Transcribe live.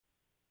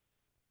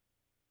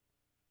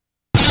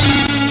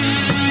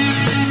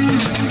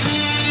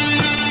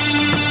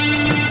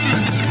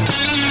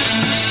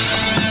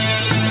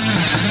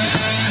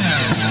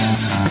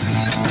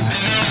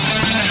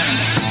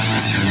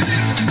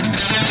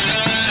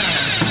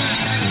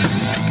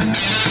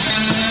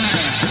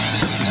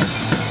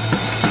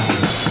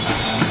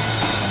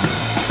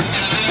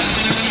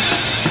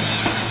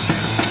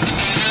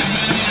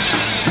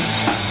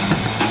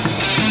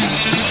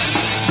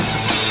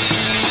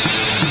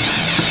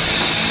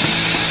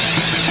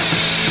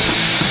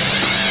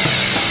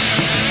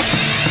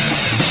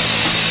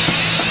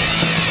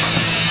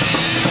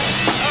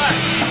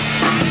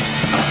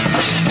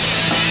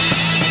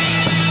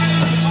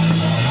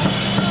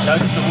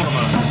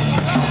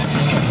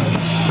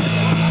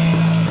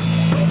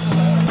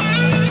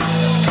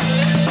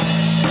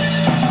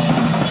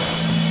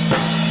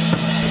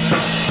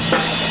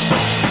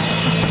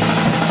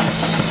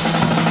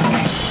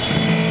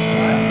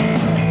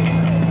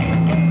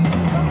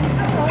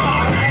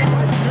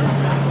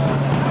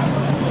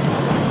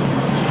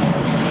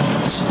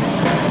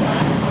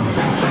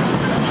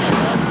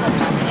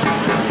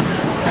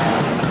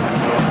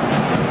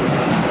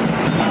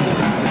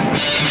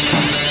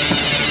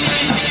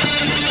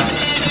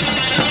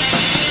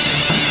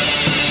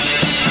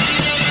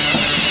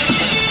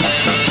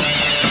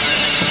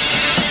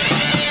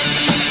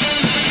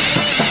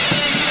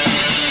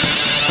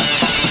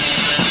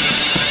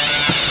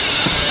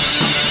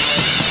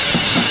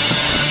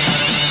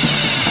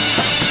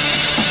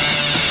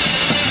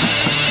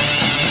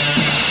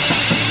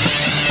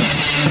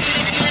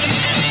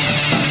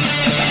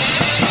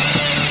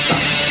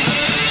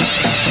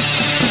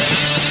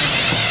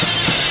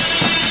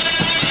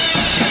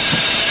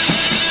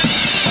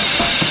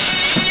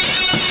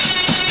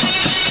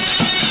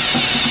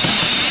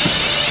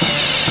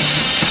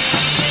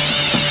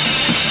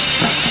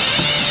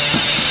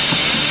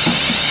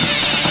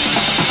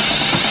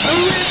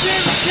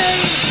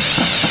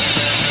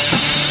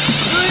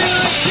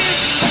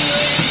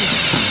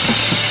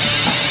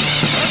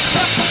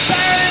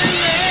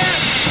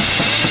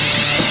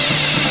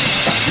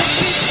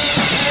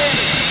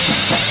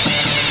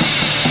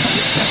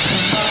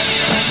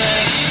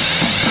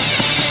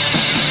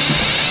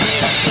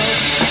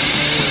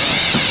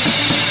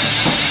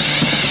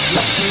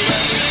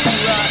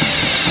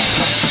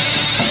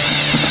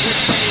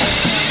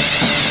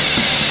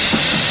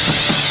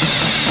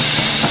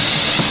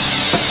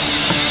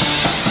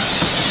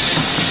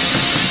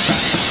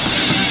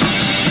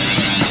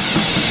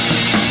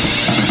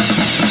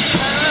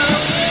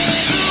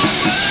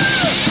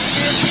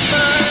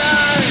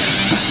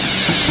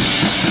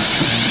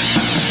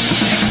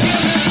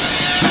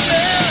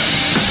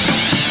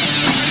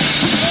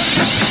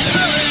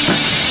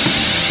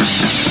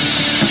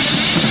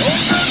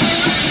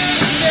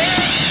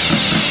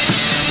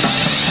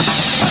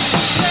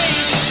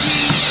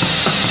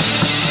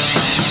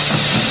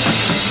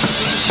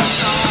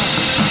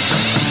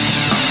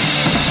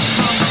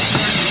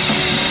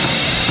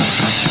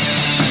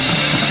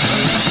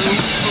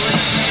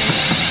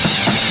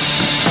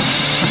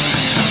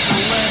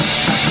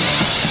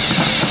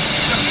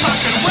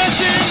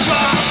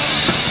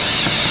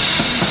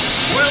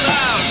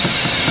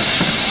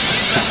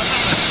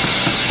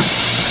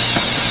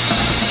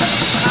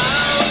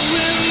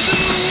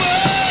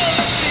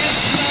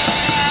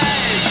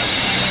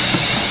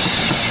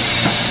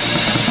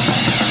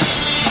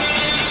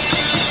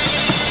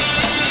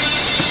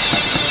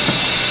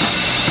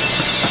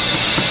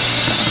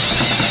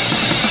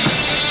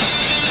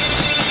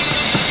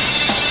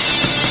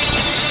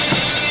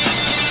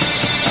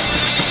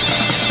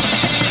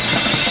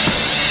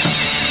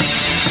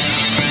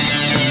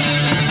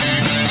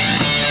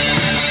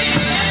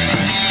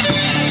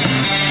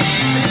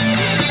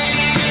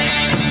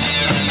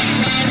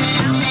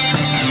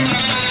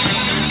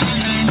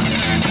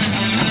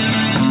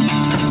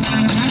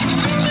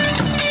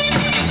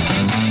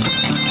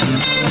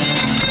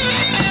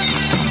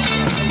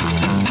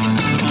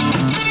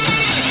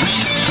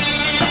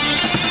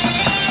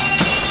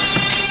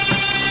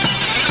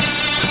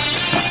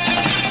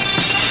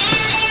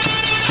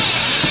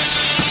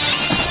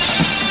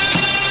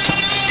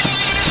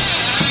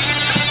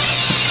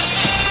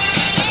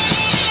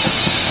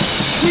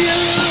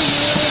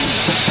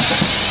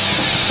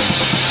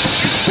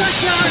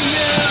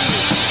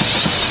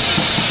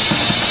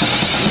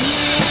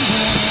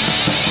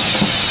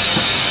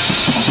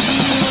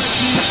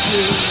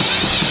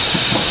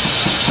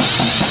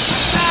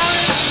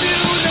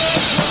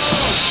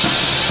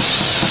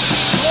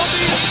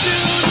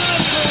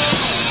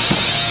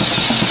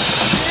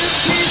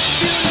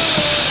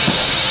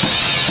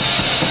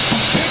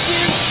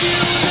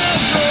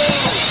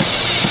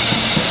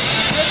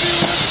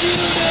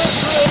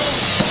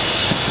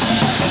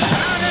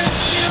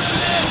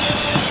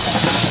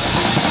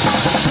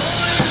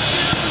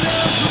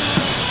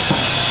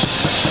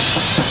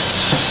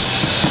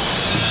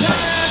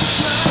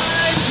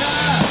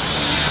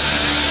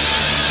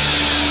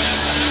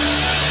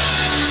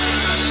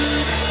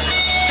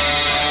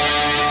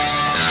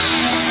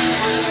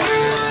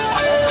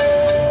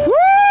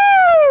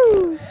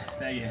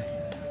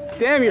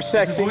Damn, you're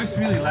sexy. Is the voice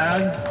really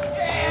loud?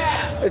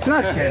 Yeah. It's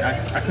not. Okay,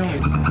 I can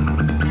only...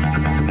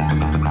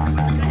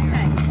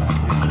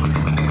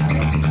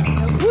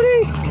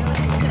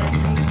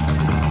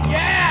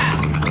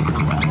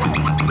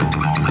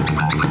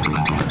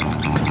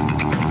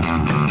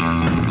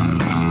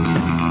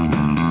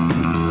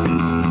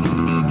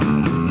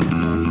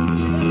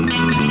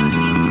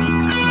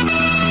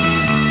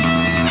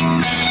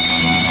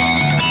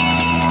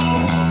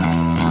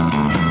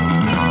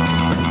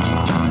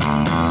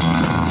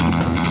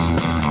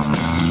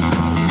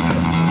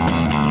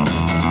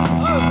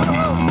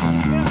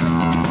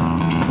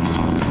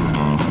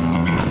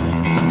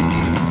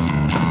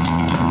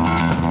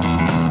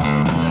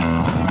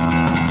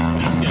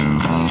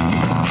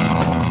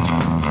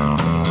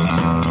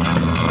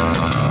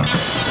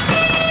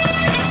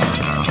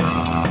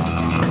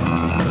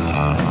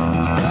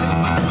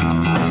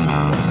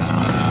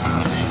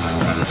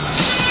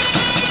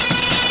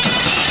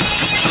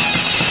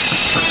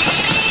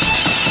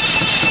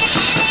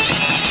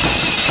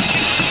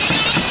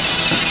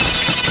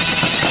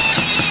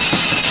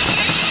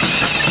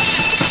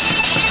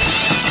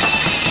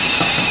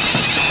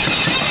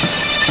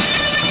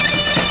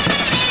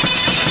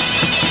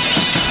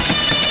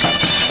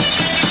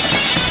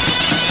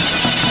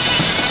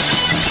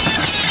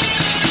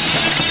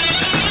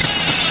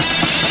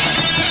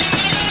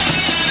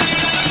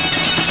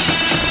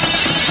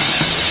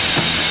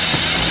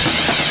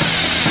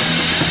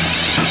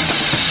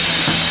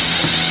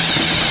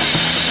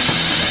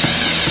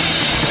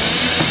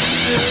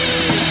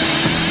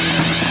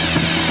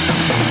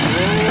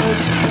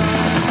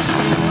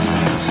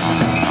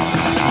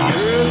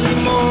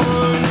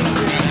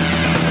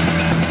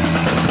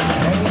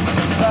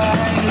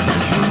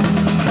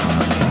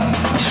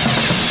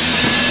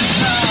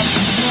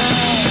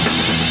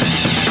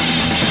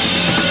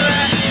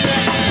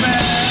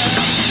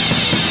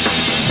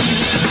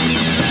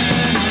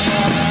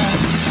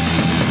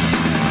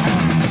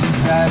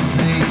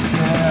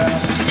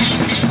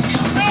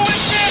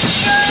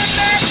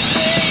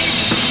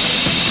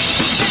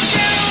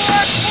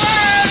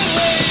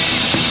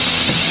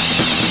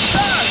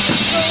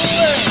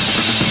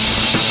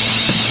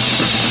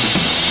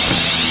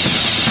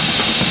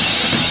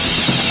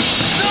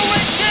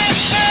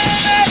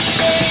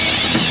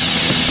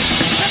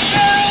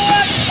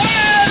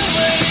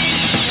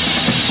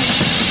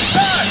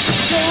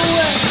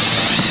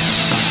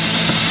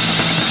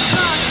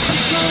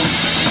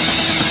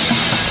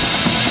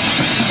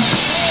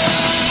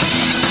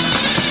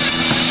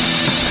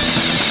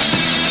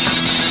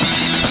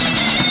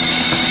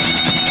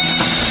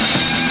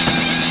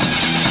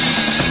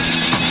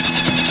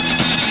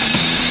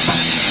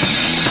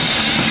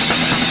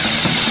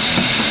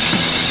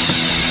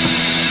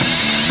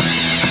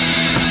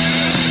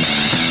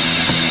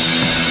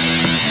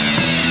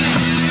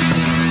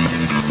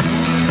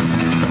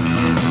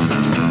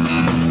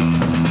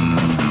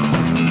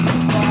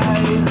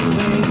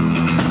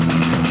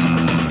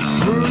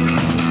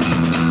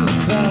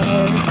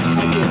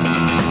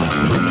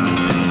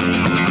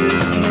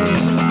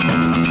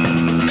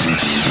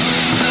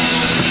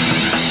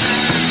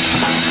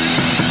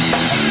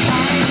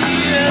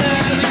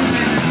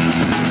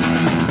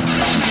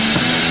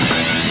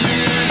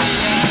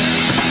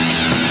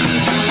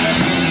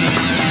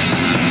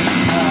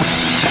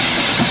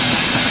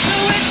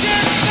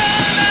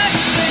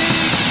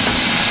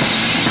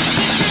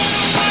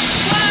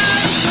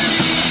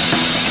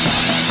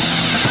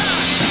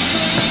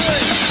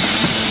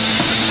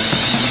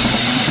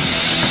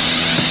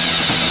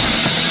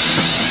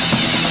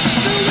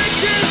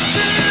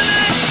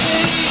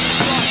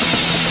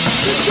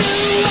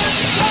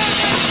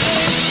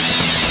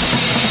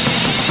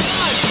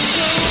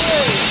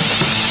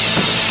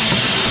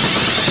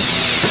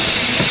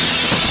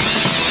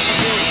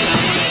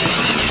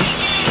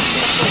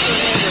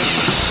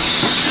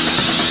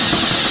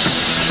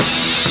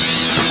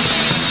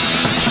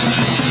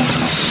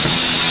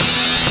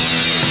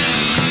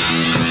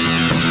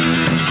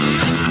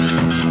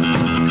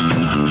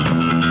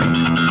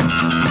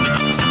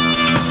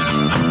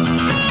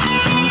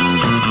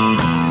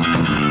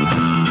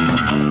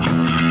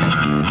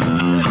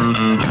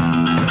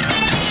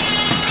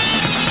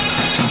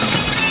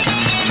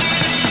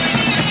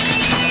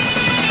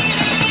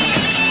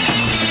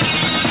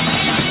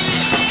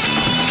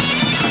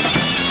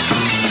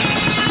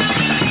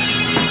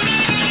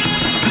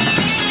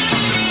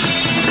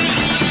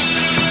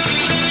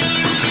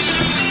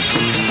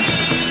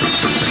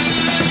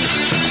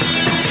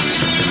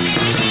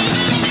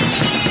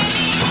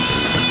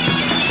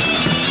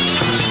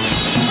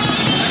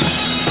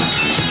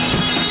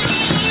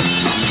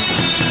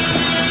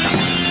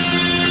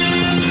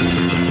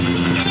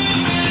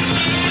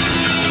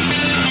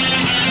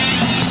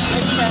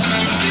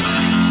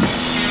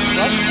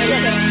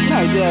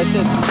 Yeah, I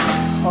said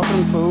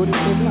offering food. He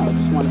said no, I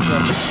just want to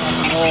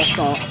sell all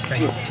song.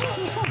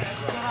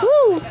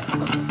 Woo!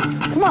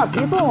 Come on,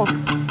 people.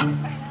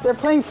 They're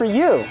playing for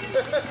you.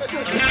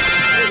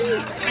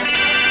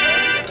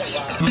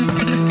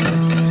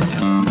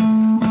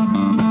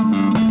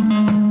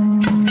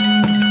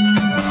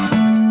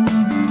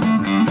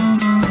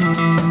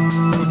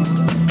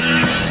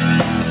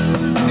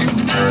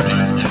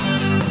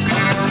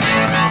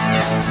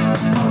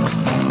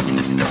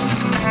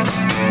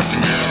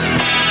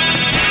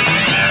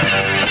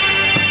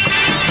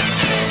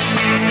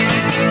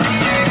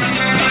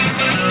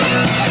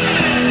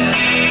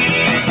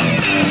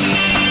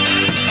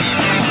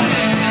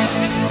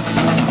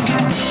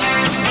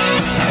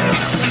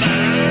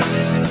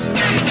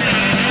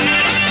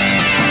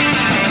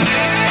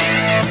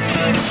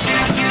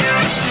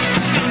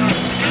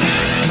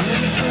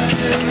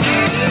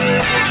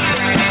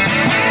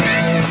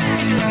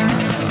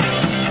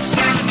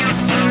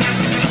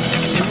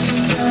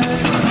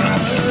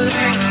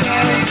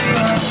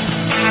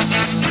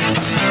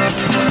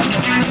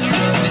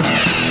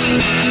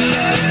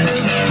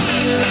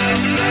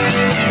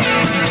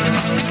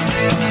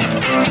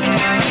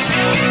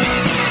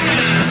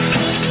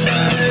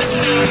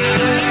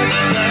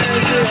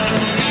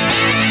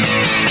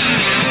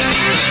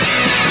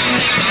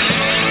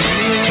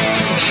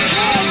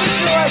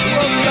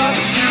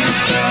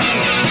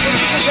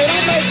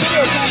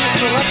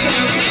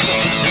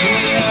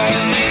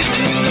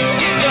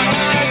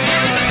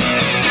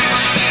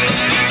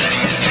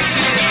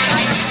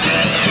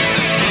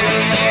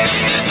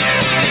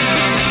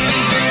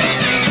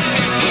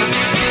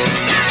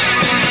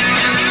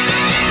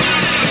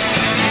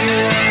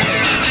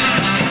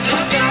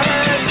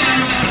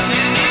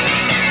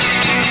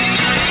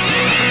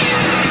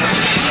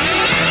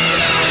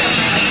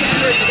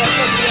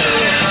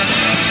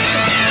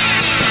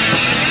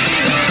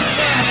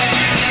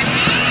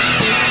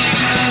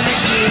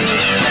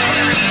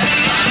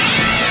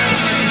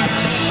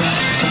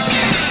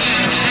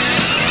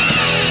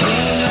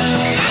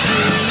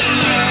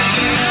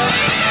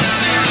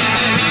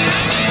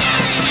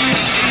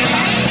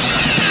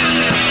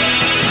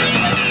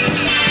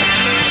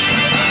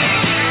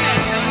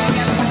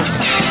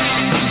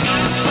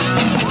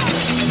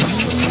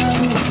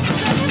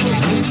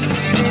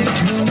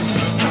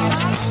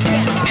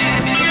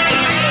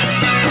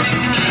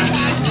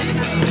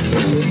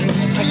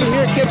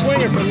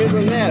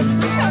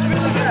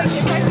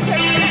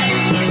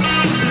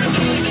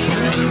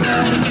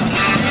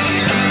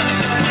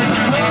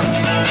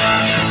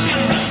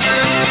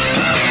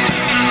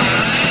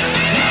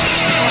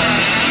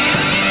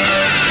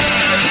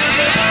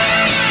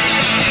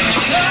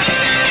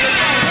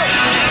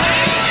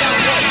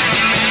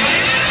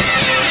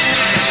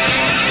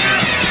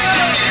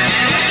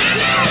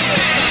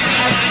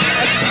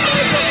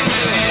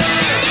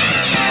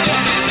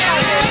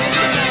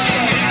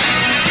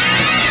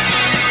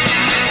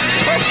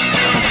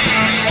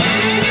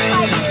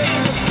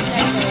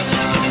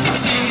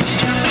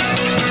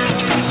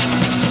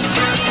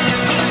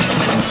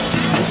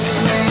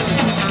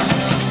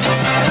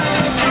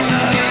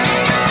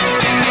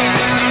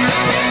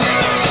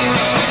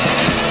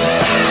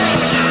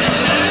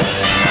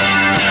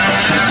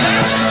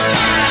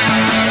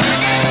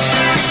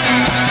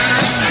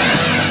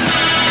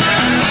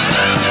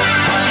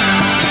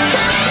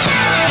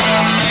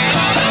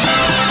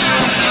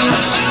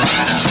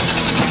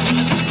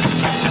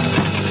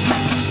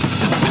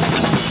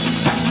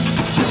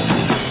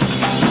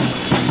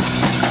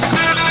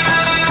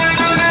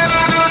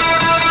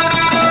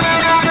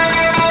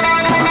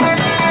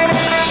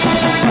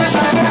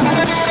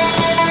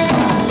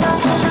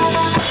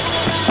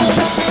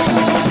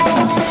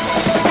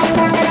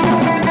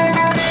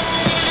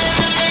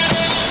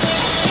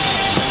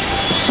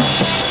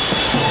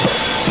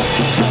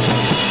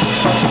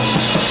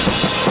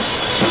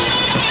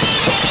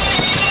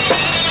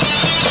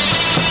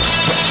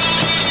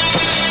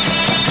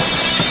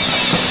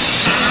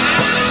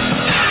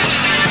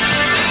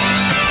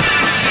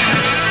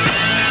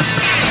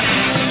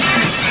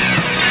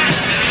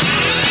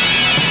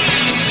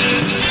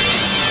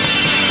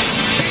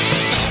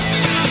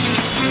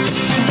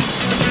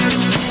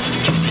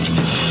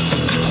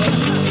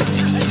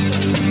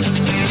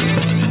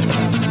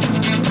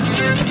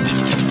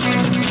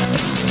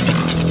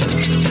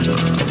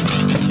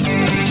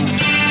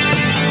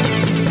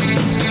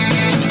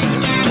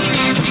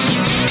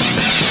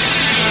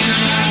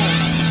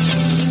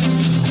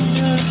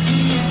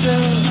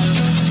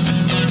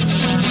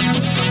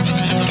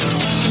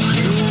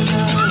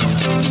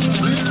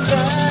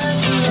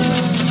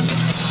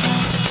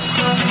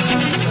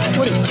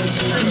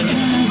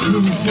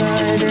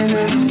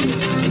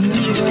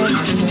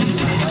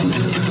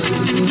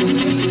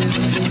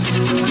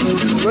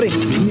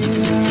 Ready?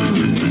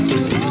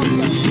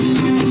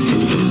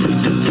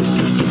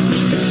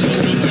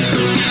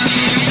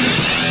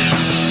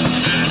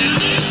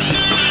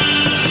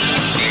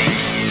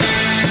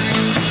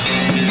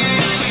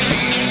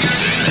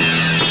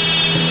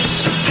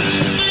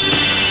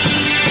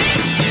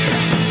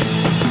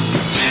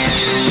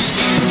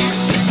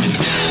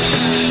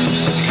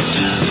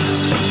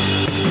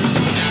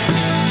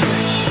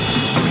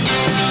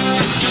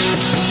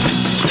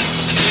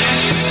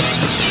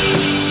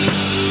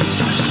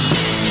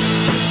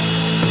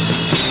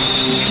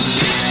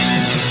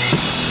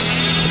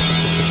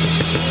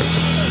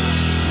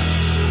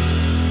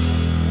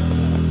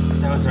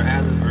 That was our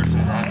added version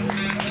of that.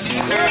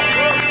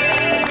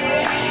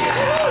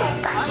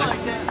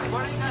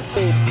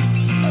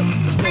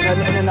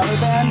 In another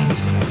band,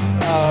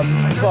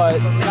 but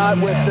not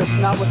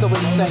with the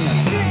lead singer.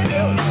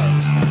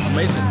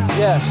 Amazing.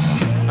 Yeah.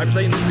 I'm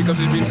saying this because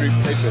it's been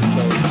replayed, so...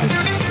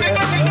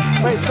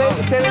 Wait,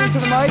 say that into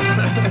the mic.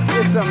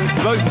 It's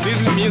Look, this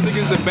music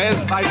is the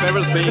best I've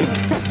ever seen.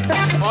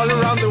 All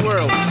around the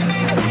world.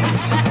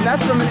 And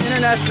that's from an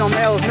international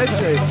mail of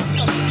mystery.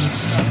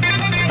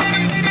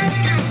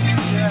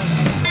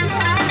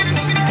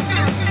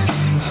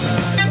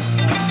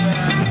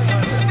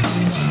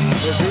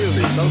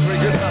 Really, sounds very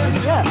good.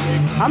 Yeah,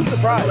 I'm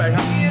surprised. They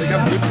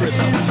have good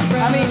results.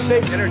 I mean, they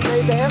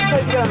haven't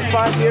played together in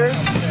 5 years,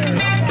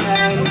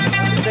 and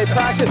they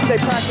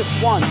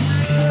practiced once,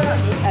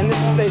 and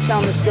they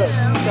sound this good.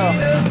 So,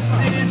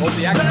 All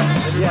the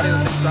actors, everybody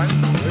at the same time,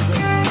 very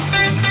good.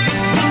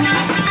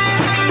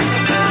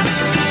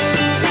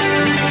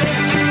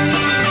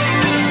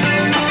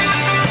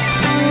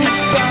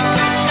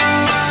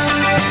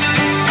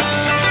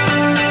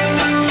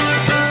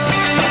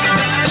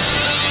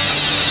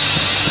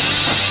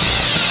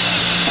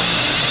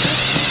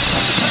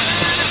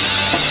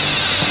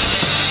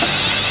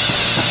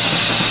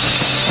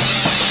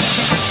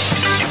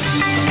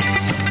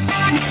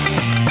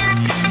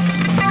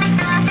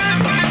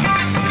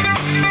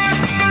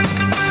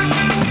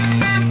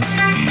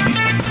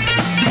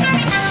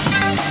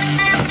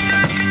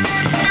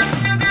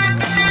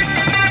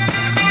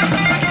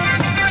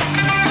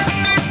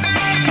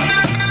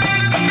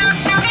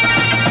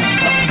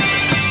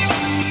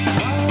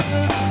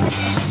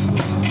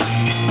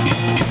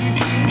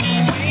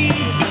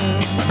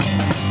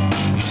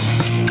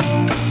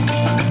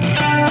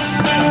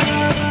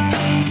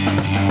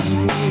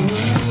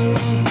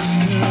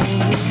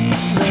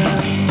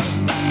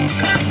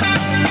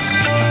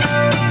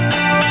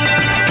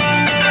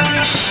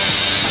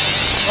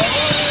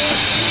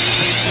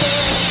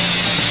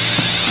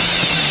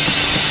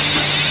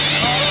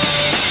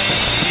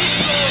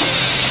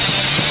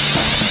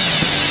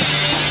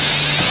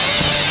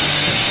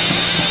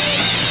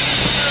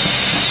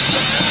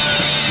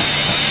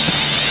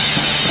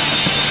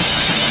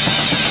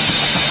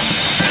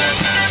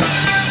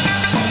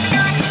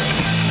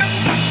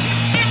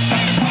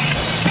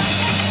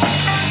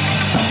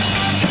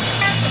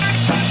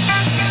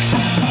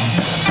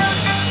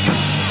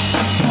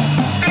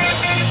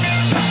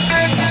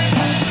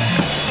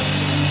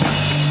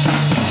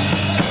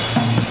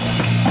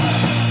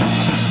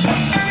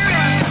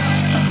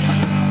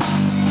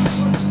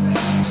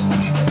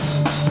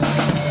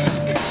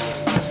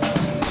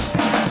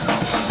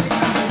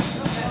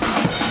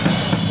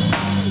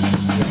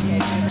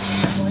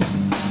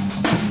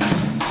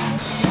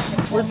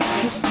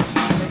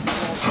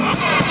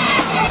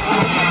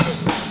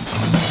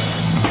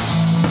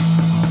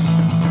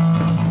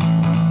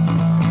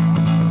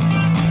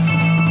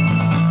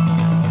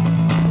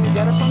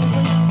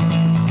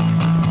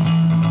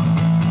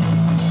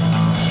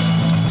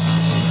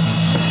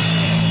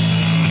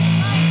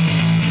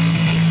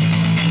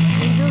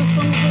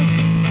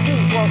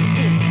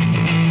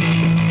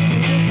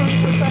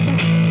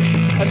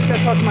 I just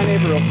gotta talk to my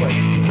neighbor real quick.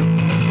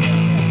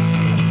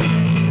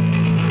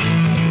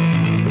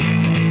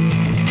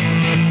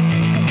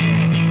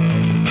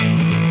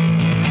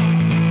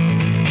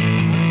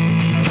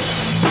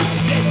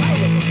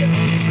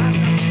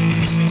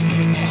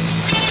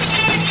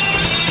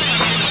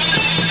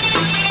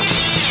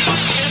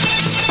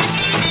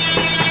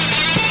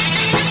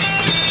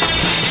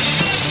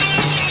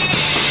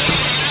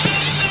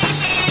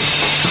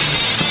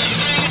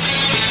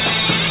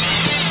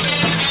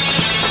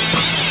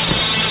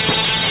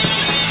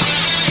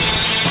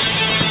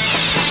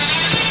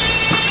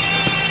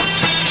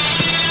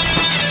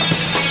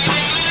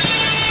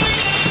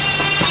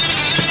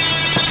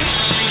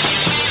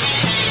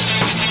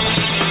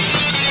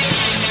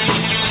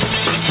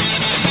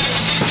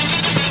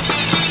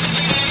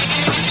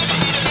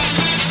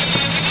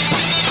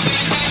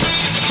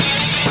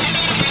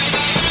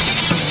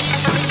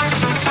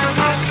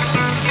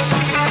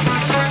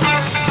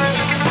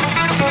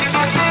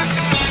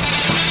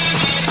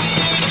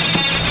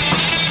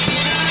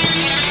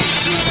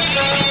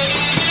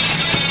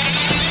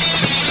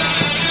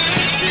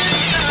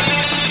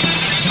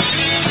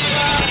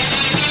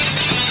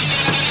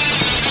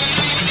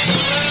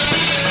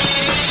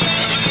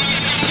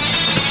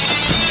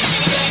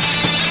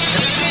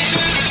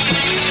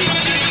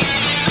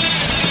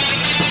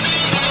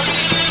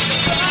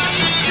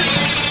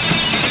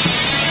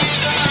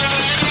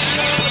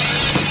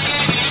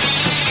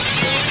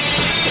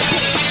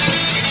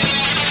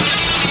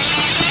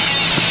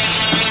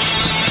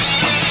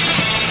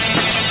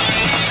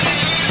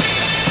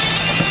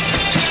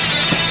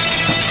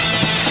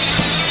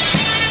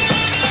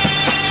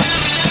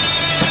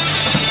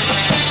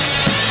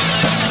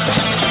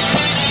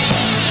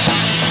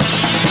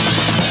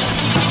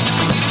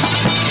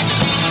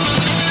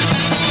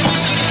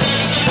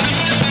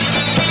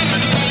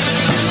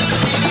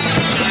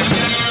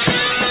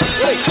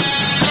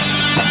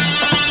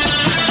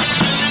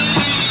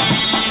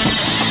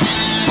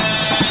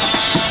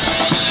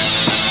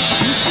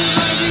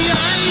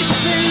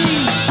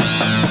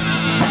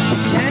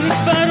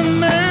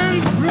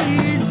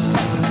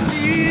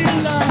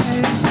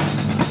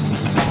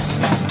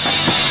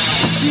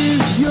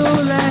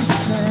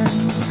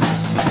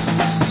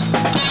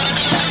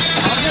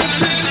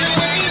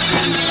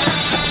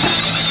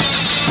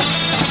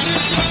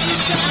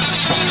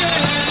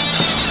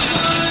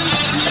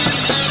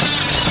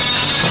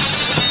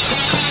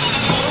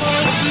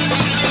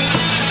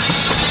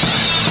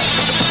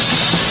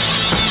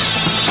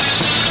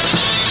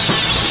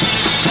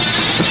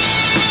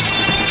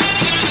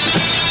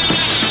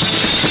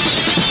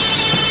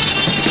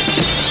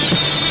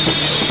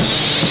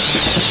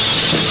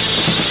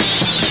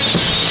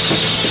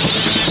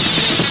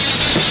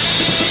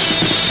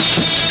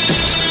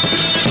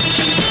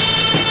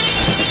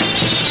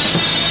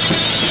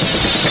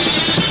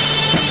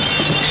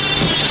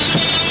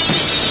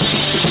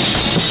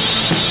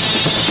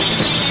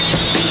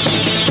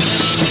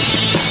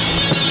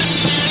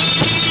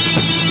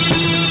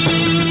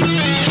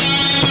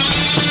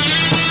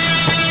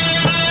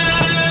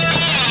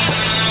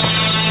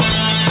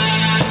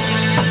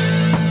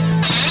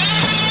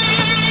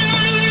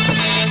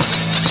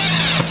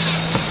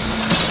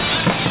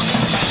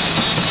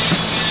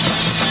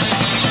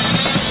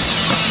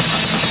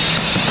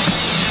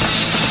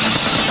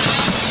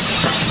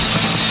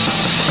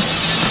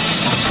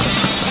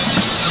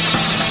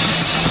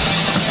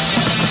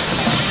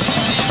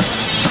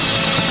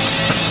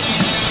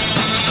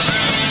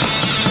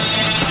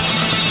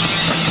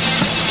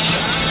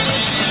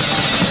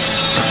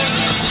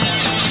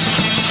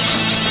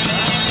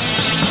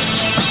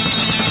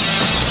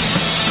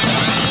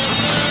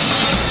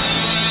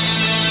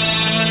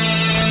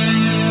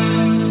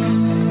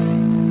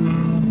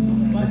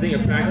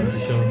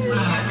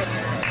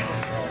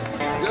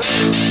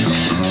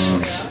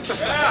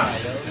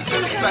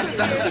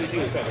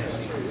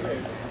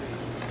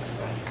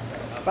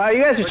 Wow,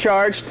 you guys are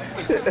charged.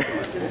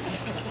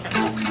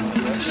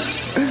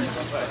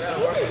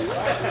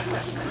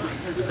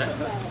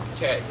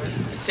 Okay.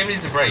 Tim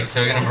needs a break,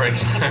 so we're gonna break.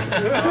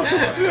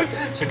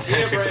 For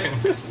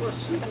 10-15 minutes.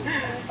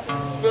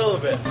 Spill a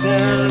bit.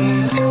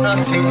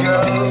 Not to go.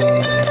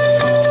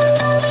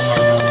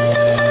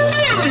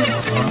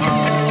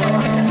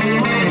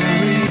 Give me a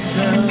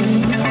reason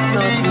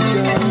not to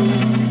go.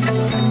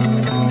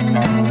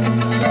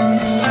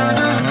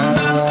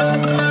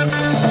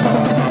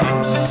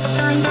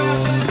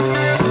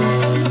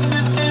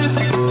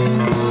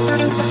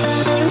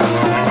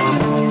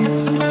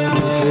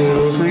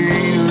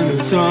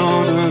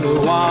 Sun and the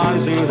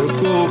wise and the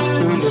cool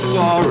in the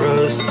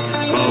forest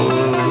all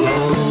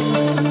alone.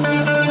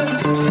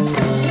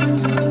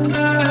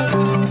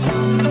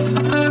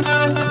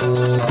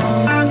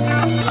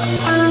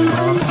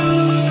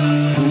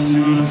 The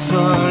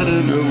suicide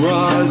and the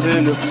rise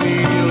and the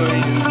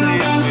feeling you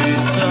take me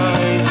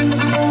tight.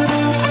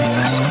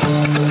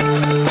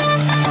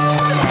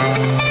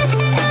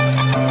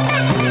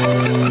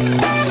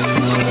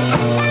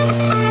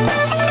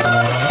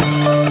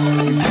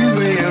 Give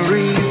me a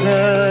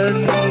reason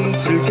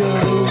to go.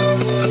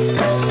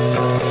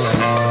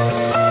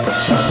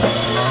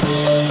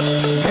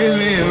 Give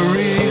me a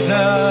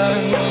reason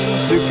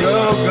to go.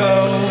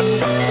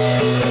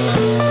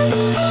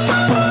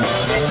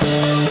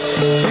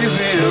 Give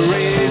me a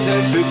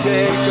reason to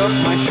take off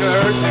my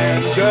shirt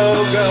and go.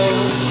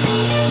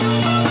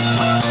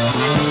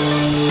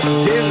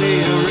 Give me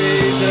a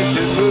reason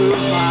to move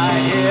my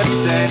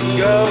hips and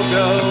go.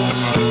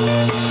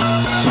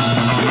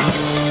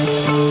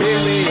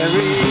 Give me a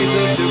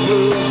reason to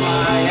move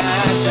my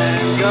ass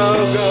and go.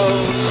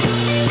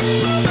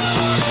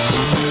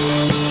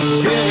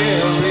 Give me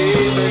a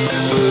reason to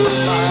move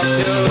my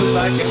toes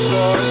back and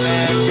forth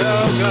and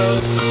go.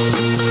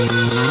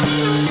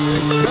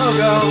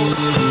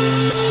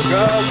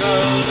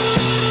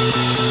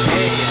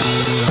 Hey.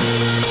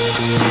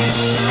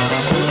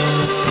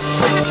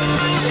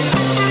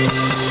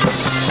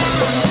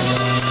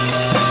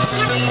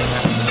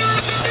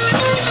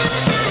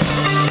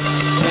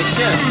 Hey,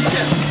 Tim.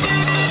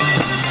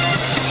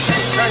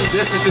 Turn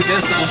this into a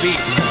decibel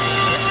beat.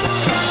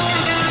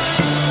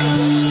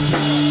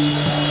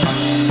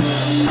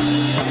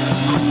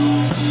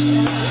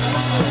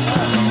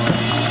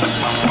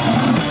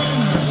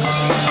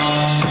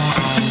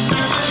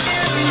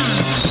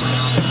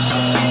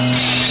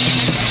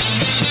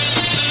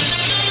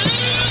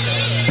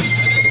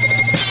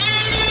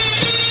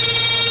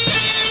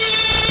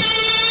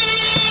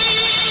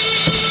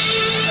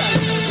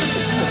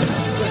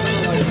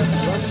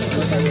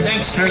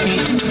 Thanks, Tricky.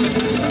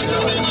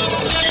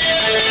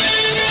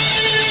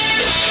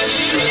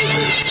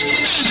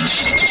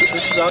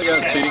 This dog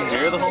out feeding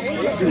here the whole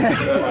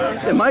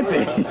time? It might be.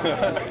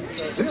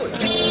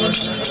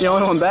 It's the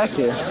only one back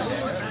here.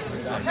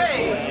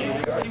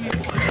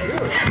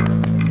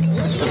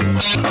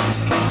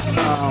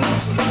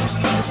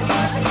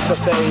 But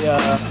they,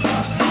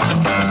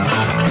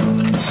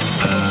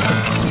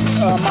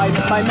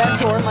 my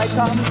mentor might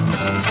come.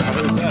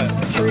 Who's that?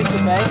 Teresa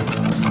May.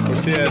 Was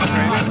she at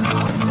training?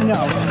 No,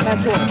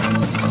 mentor.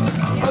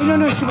 Oh, no,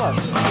 she was.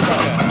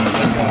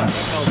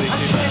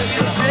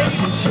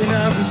 You're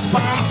not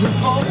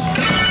responsible.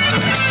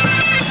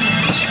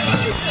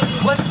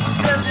 What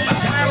does it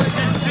have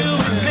to do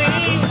with me?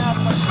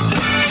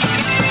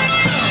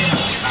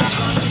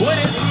 What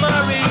is my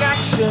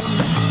reaction?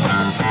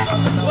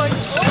 What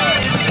should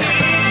it be?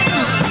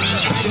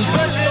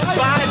 Confronted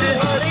by this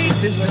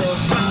latest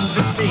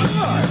atrocity,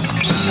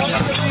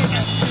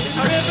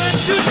 driven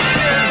to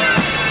tears.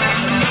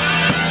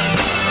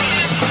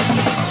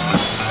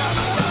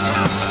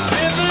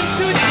 Driven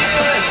to tears.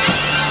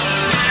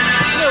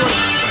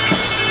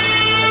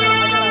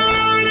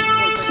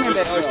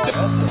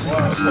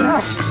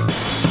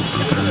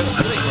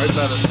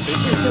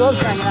 She loves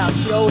hanging out.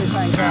 She always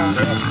hangs out.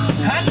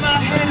 Had my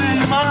head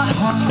in my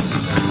heart,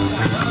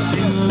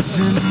 shingles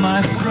in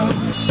my throat.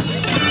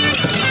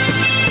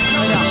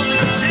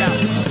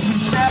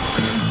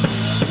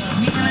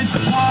 English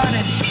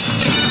party.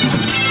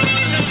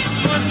 This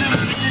was a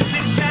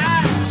music guy.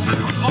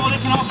 All they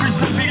can offer is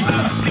some beers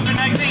and a stupid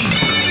magazine.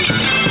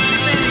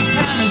 Many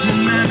cameras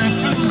and man of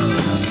food.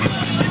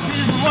 This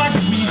is what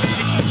we see.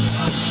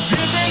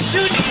 Driven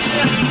to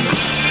tears.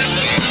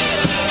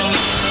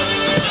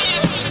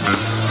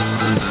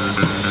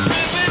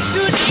 Driven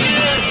to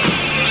tears.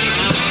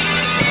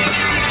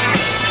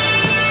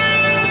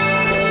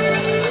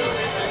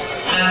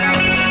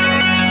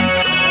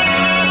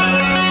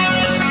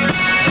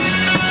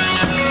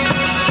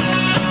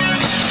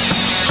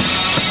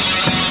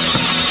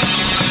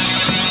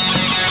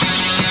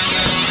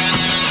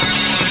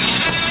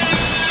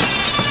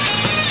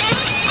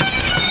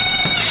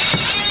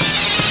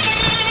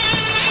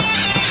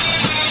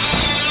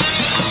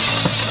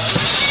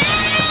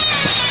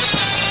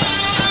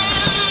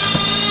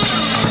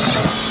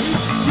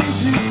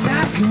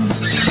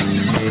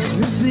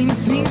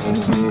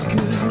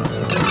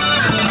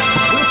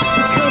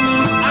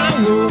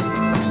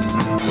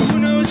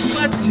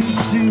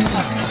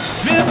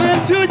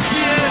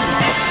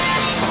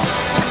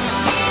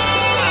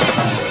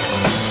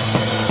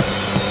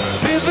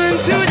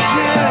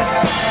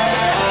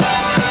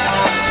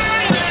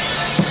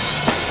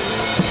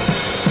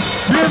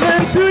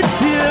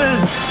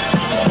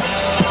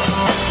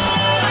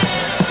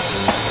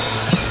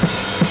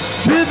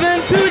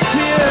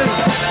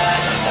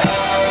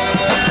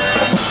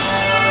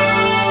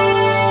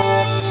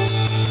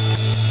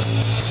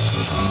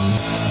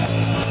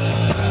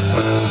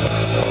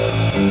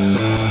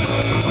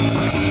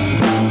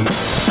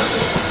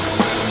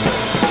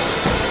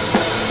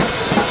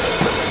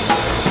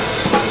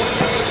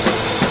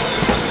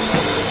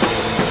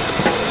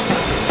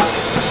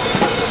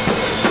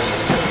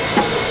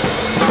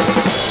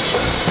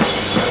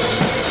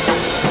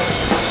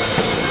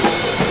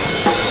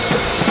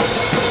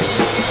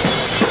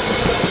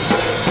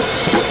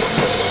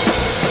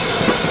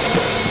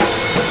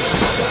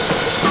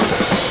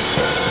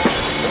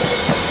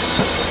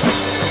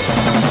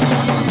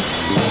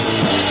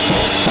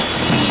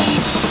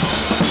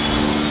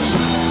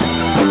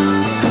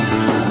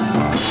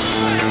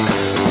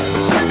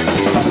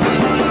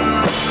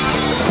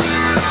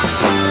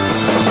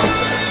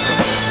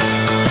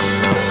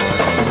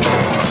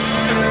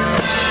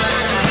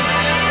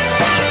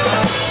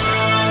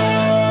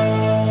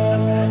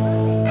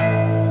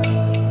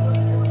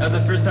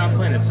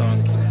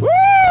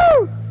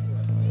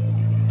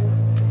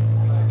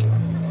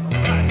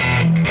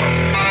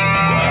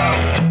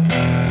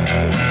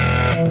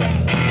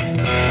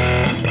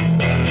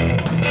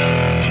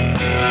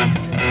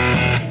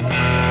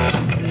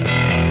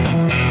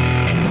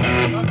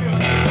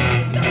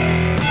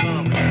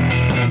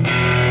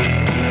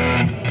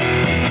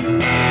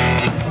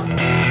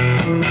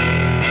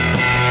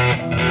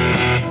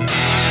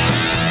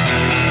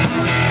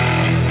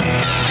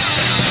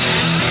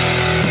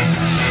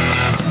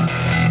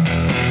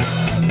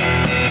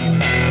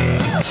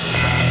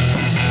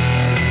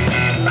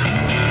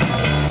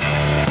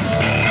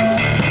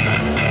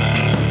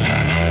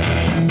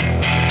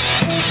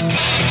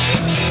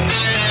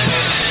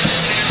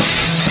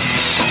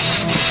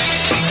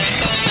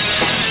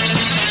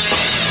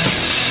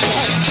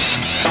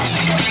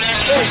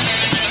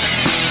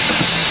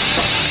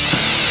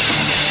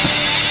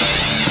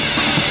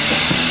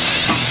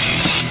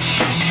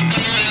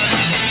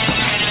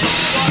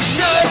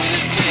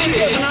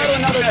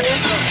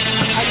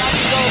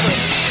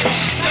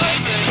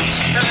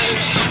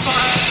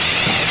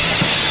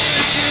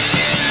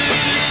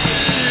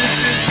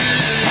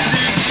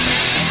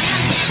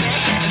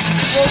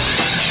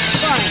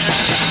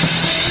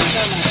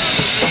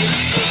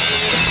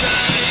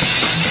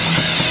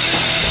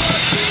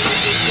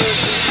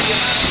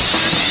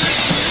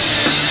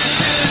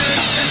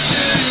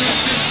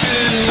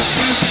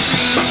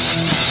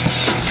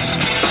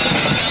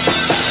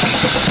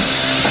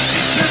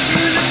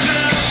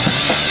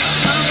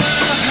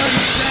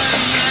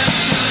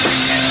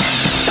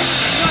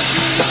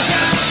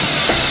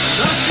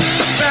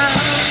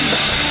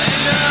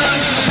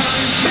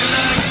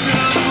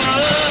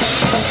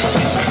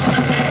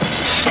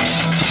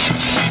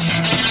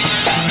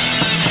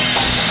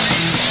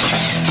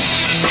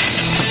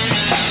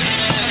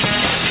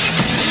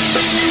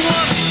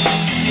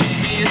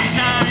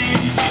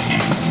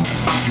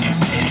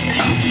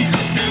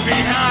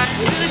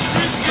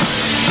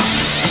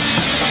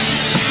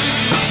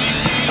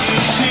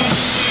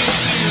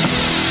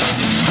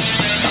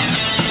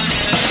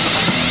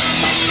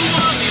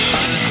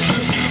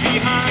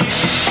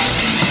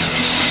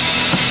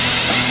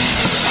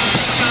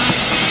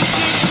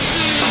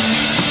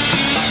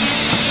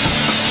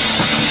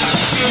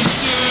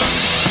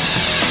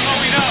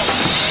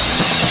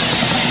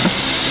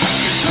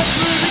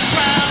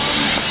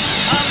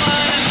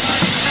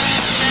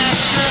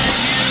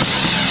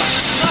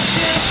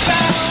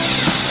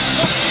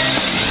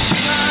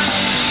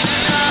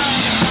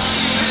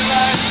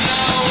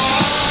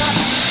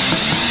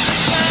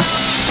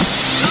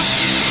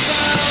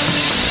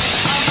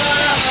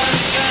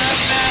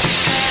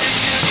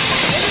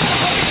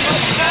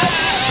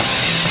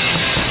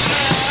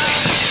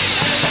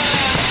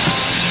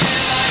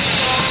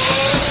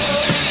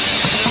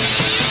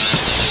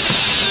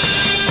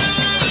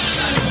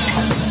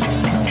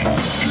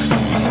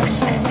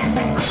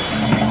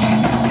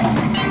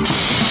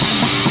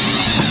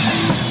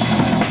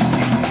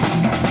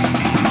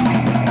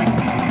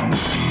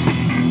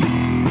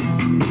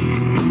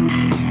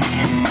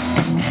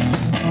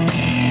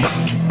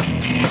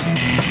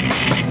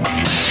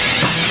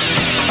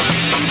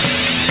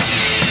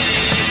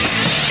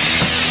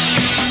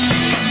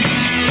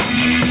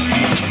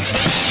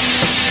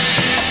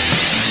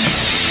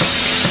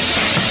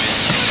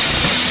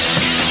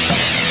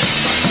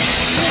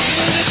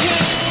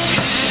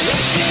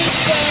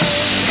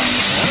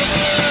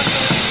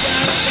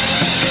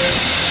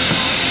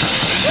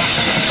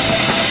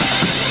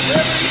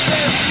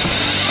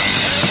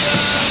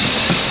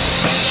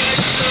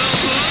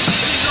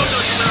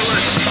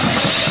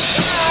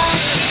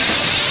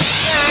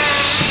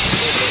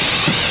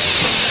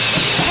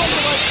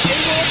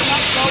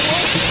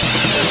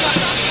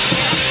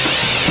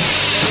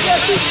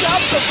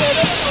 That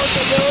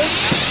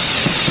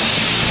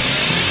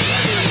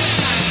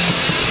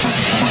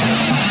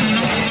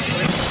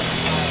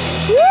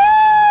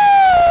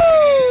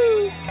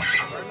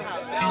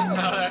was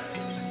a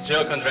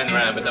joke on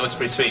Renato, but that was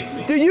pretty sweet.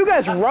 Dude, you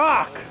guys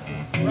rock.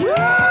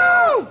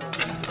 Woo!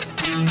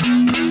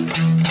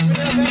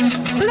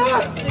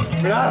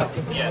 Renato.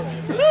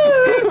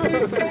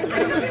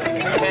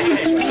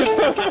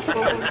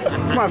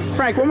 Come on,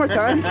 Frank, one more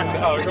time.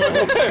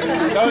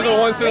 That was a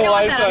once in a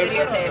lifetime.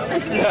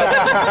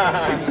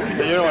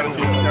 You don't want to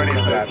see don't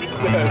need that.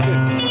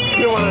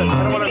 You don't want to, I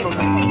don't want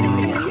to.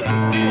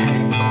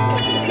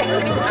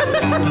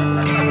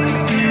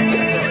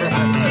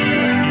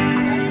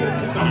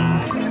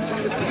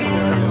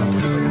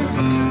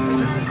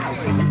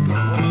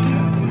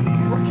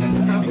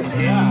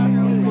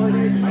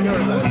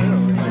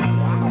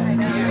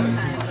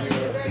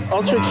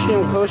 Ultra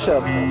extreme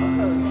close-up.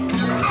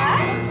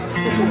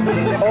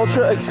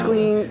 Ultra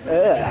extreme.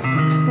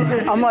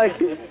 I'm like,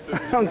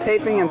 I'm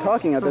taping and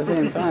talking at the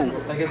same time.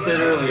 Like I said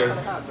earlier,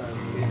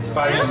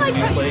 5 years since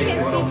we played.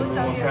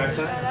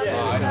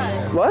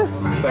 What?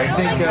 But I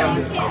think,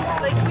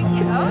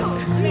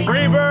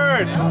 Free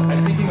bird! I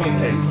think you mean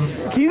kids.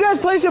 Can you guys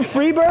play some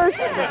Freebird?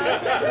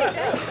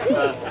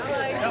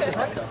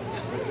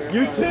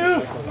 You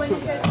too?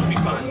 Be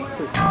fun.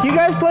 Can you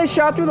guys play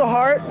Shot Through the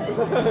Heart?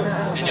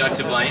 And you like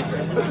to blind?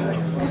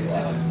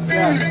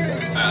 Yeah.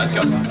 Alright, let's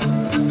go.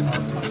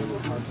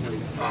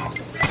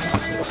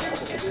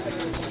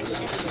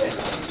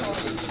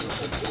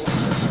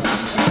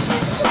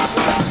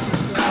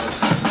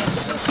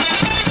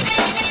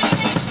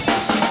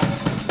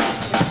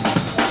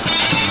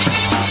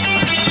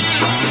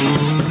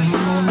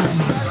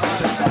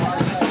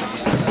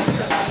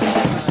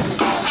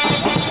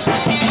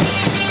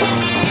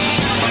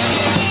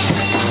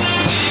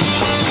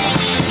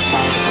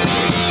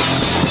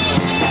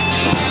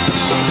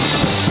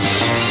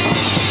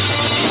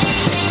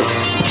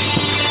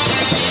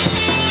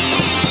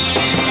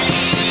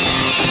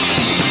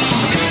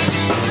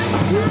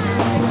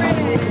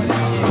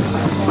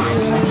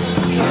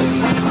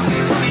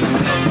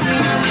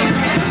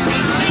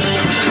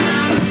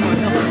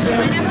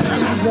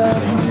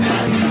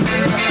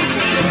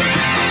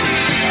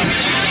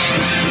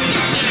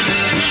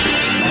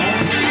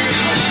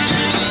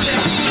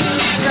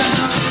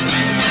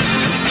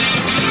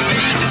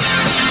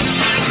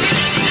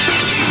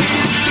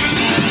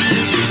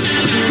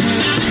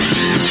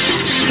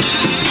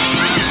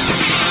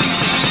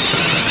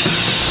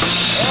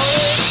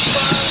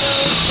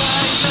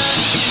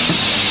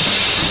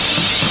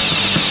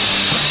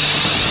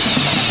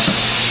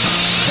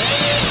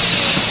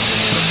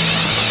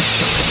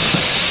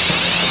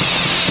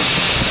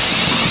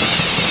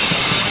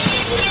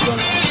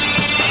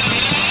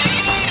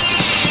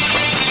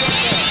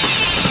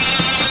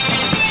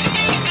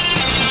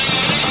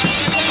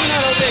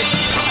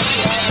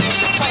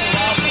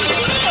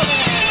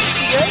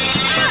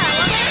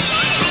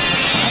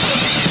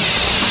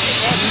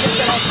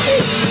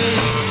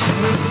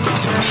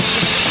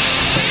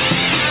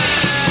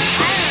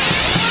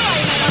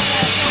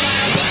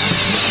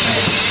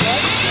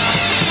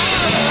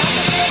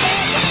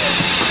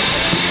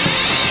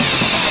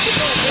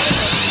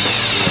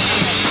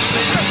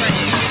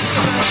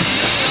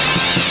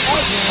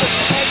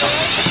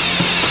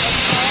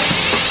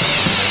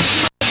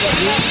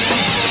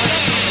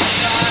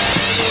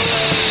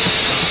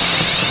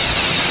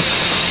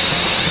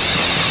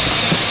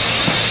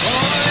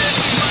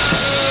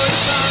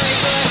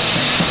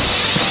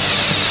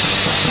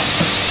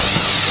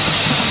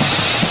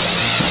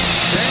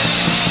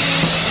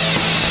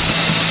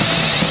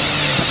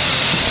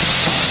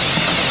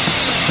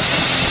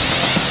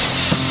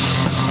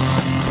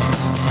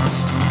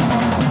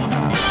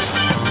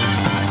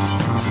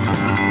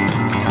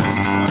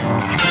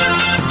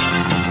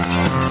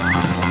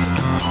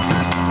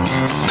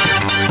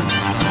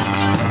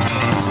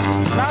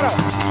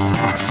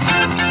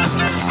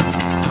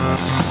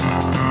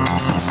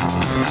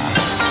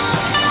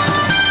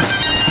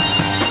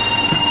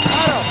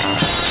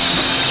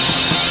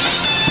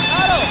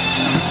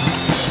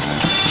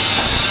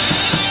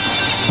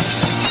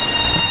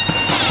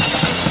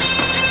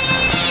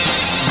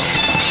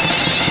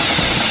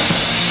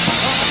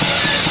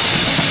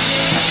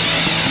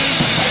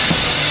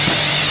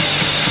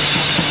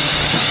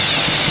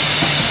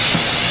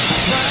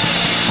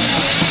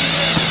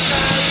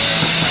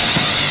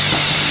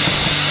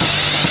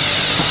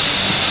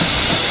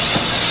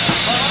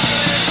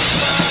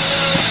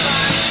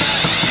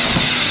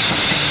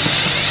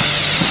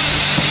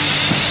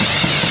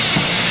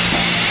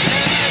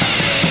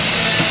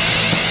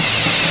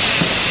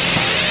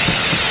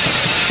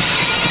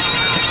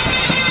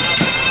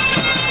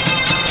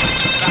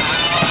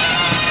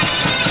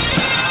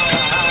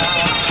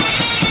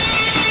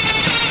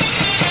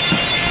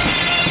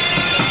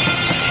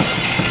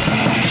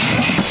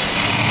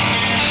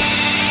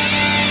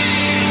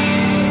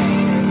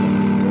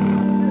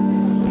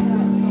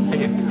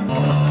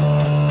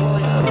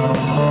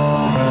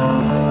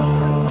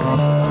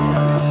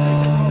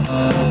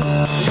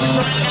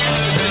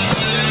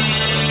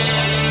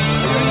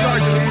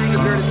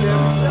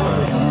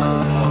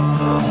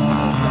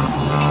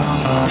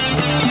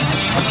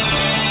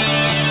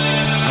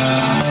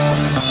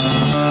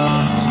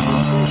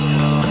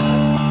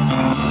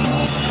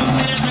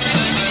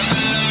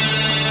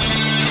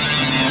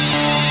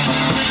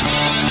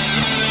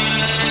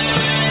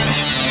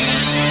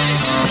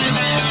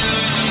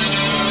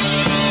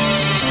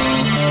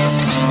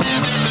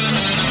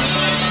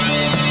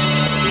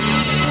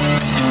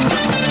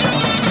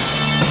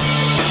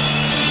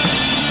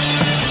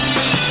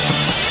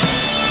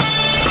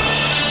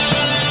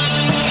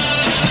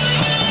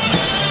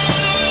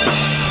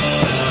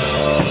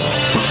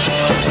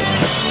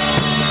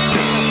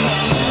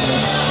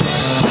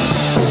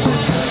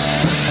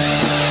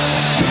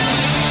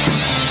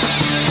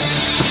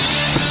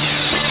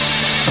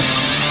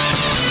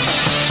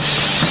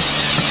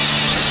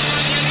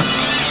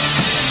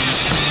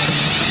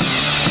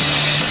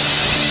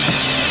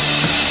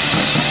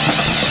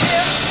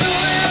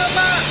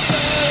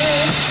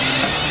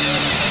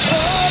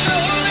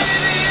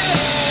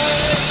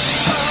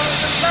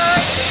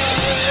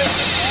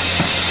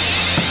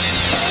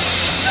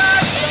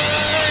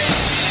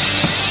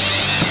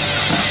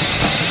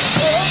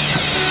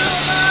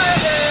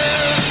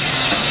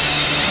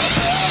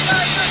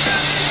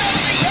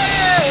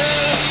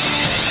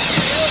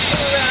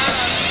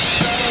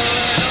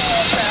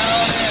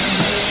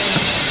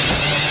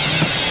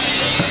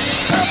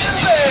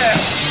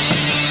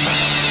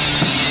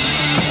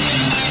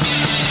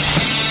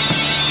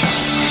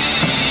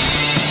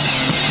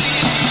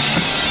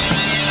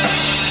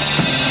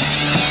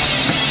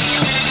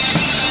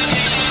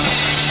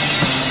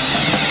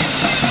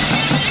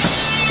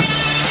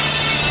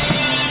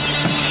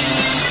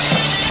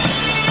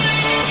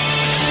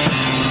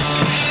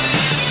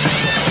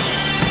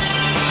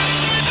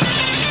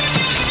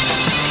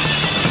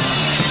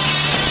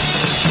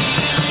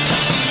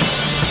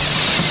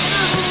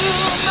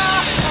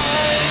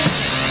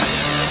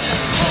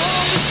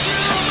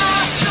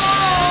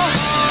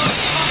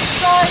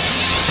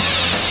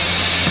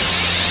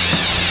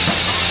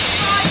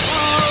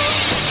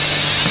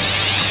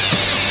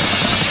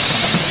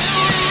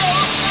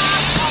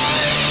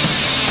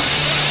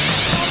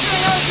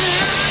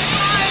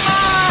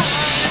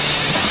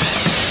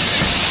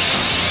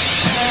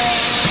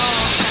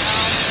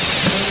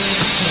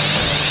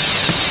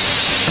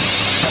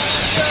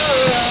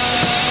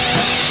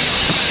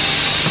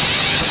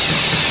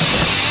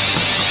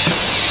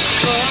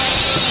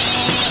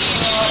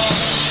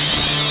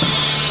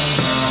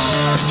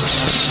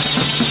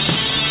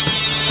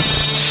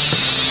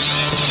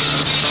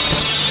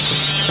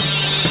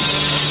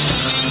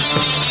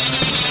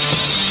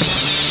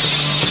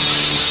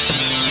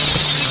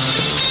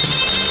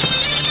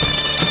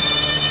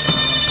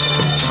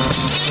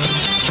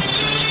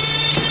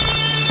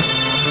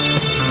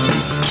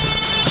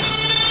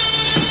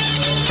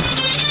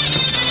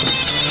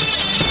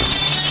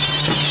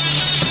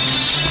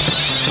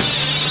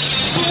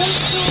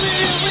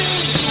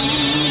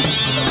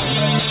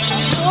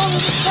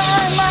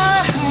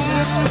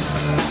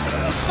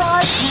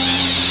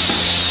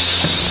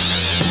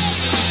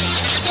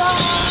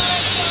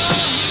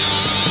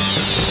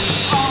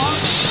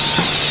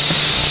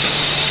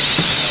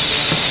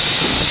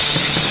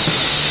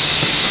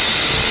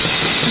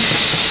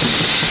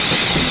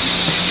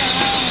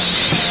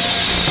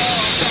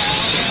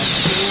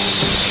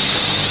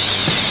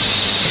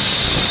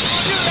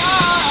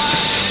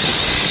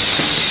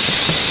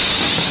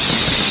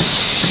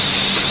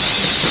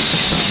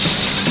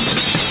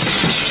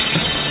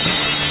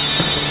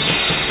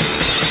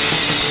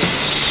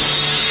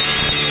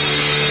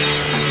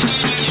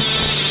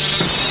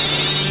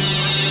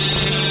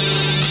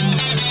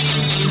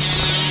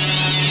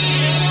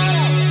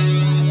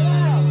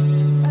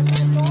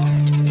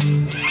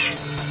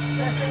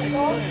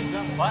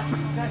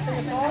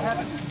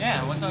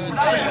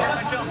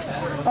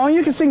 Oh,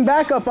 you can sing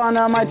backup on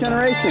My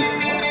Generation.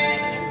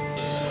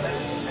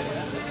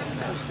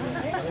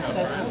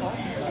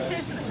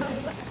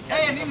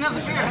 Hey, I need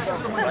another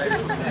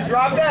beer.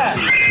 Drop that.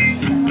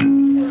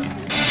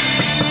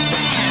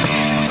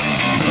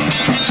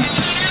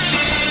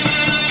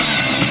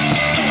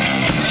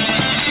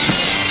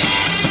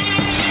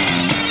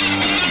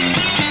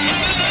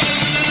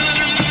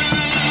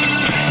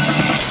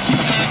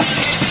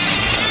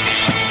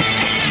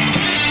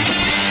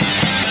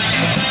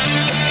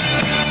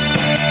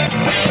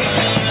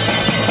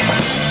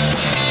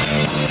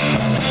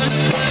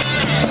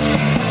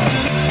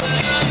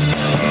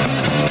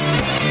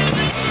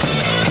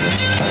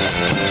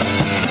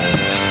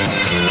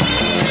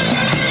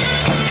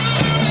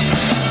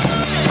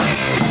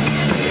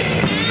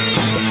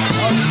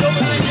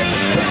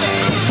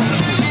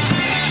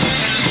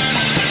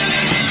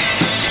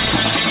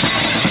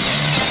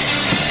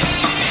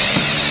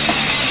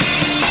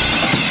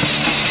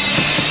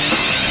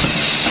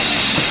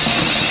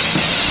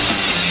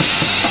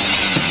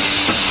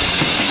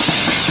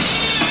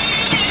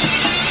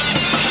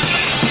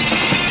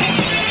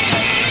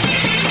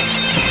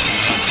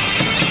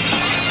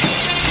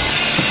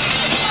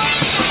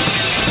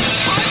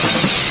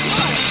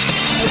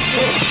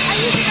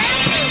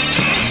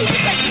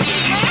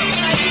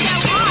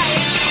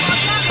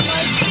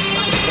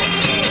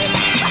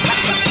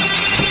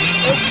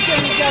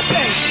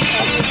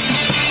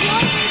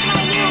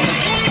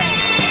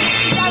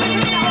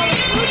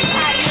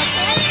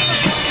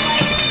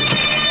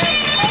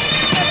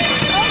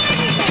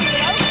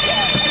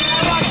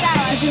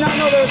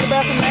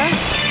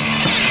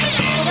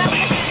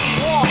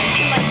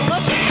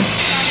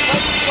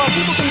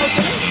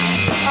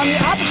 On the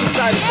opposite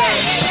side of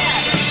things.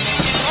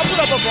 I'll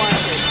put up a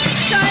blanket.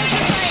 So I was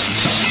just like,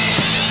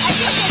 I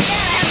feel so bad.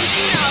 I haven't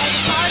seen her. I was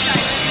apologizing.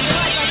 I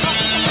realized I thought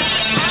someone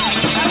else's house.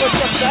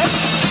 What's upset?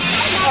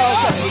 Oh,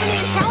 okay. She didn't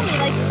even tell me,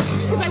 like,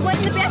 because I went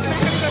in the bathroom and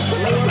I heard her go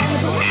put my phone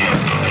in the bathroom.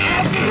 And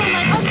I was thinking,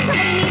 like, oh, does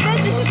somebody need this?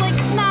 And she's like,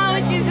 no,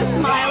 and she's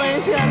just smiling. And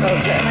she was like,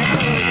 okay. And I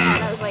totally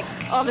thought, I was like,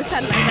 all of a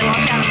sudden, as I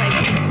walked out, I was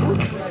like,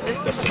 oops, this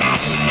is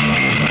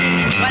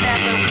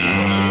whatever.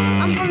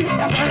 I'm from the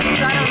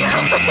suburbs, I don't know.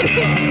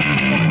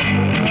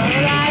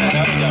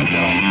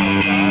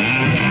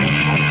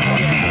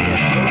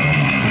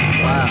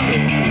 Wow.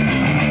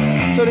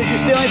 So did you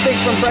steal anything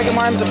from Frega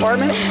Mariam's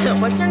apartment?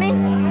 What's her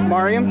name?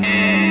 Mariam?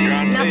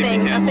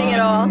 Nothing at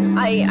all.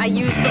 I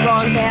used the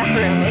wrong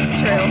bathroom, it's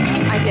true.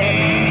 I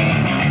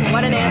did.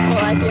 What an asshole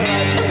I feel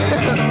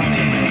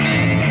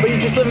like. But you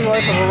just live in the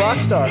life of a rock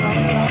star.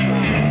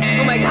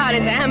 Oh my god,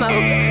 it's ammo.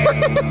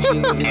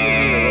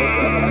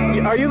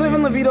 Are you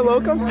living La Vida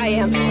Loca? I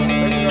am. Do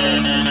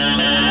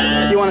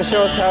you want to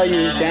show us how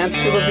you dance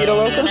to La Vida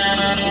Loca?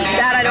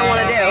 That I don't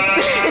want to do.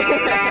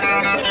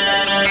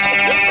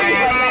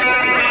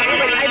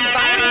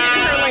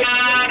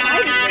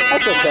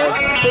 That's okay.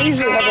 They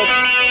usually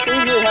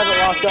have it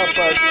locked up,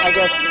 but I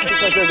guess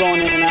because they're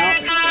going in and out.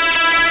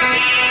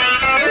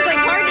 It's like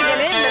hard to get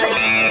in.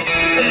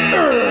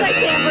 I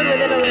tampered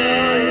with it a little.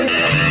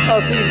 Oh,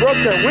 so you broke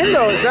their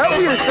window? Is that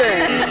what you're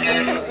saying?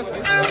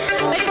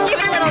 I just gave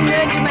it a little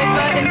nudge with my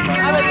foot, and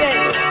that was it.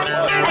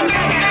 And I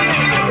thought the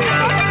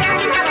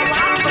bathroom had a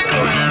lock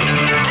before,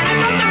 and I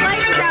thought the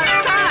light was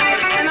outside,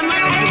 and I'm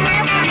like, right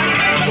there, I'm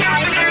like, the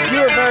light.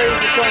 You were very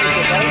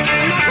disoriented, right?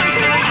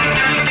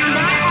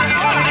 Not at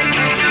all.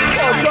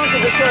 Oh, drunk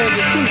and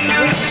disoriented too. She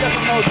really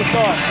doesn't know what to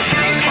thought.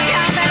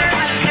 Yeah, better.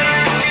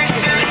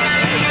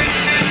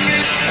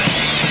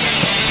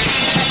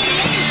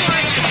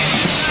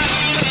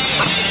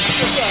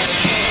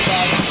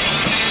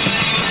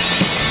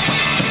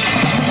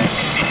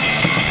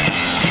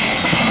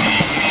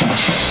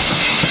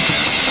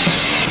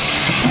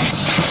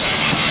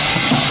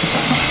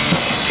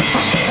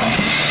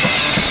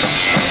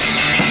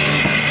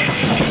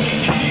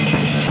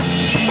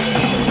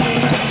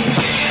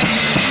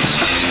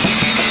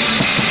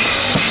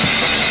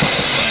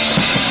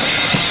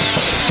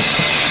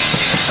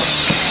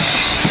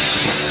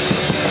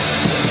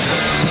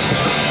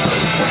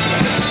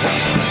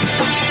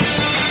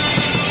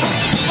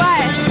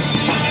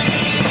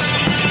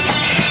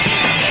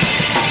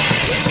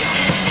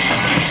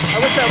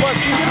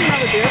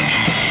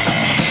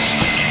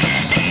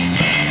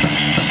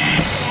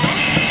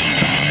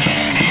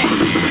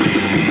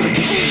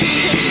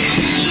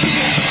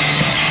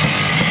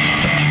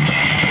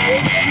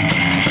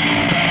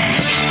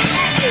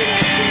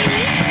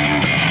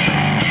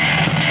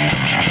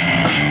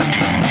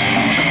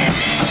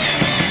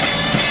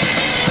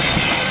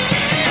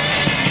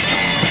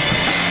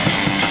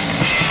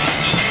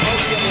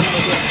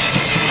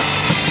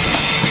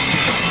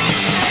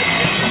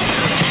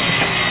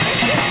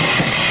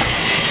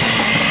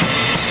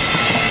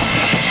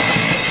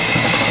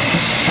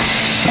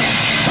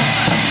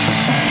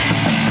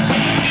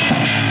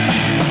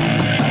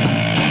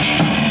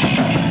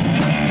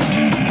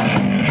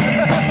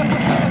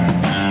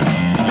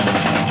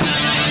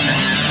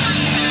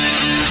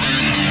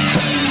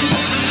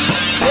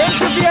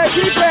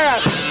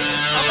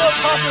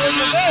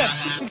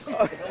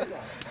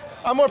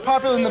 I'm more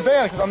popular than the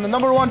band because I'm the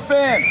 #1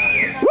 fan.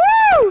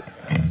 Woo!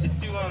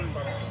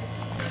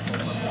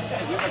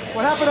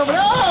 What happened over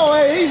there? Oh,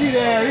 hey, easy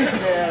there, easy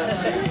there.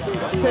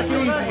 Take it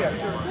easier.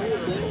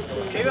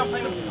 Maybe I'm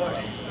playing them too hard.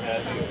 Yeah, I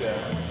think so.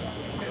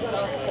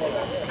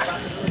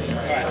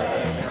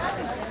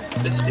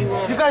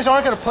 You guys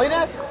aren't going to play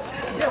that?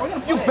 Yeah, we're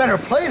going to. You better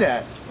play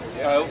that.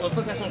 We'll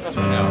put that song across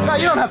right now. No,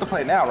 you don't have to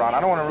play it now, Ron. I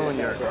don't want to ruin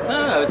your...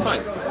 No, it's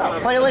fine. No,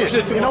 play it later.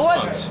 You know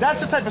what?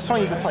 That's the type of song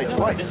you can play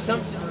twice.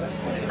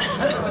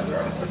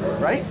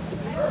 Right?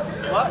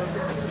 What?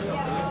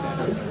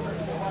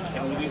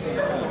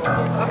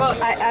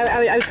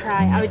 I would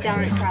cry. I would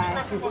downright cry.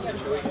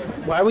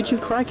 Why would you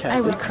cry, Kat?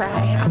 I would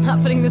cry. I'm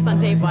not putting this on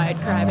tape why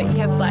I'd cry, but you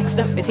have black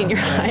stuff between your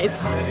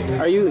eyes.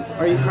 Are you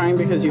crying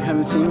because you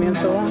haven't seen me in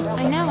so long?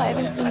 I know, I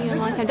haven't seen you in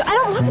a long time. I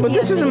don't want to. But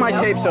this isn't my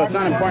tape, so it's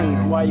not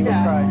important why you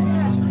would cry.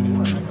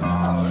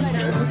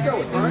 Let's go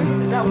with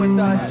Brian. That with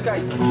this guy,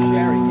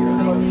 Jerry here.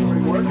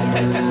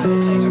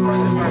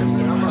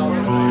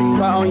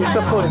 Wow, you're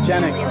so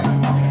photogenic.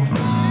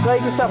 Glad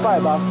you can stop by,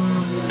 Bob.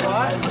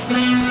 What?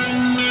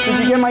 Did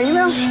you get my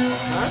email?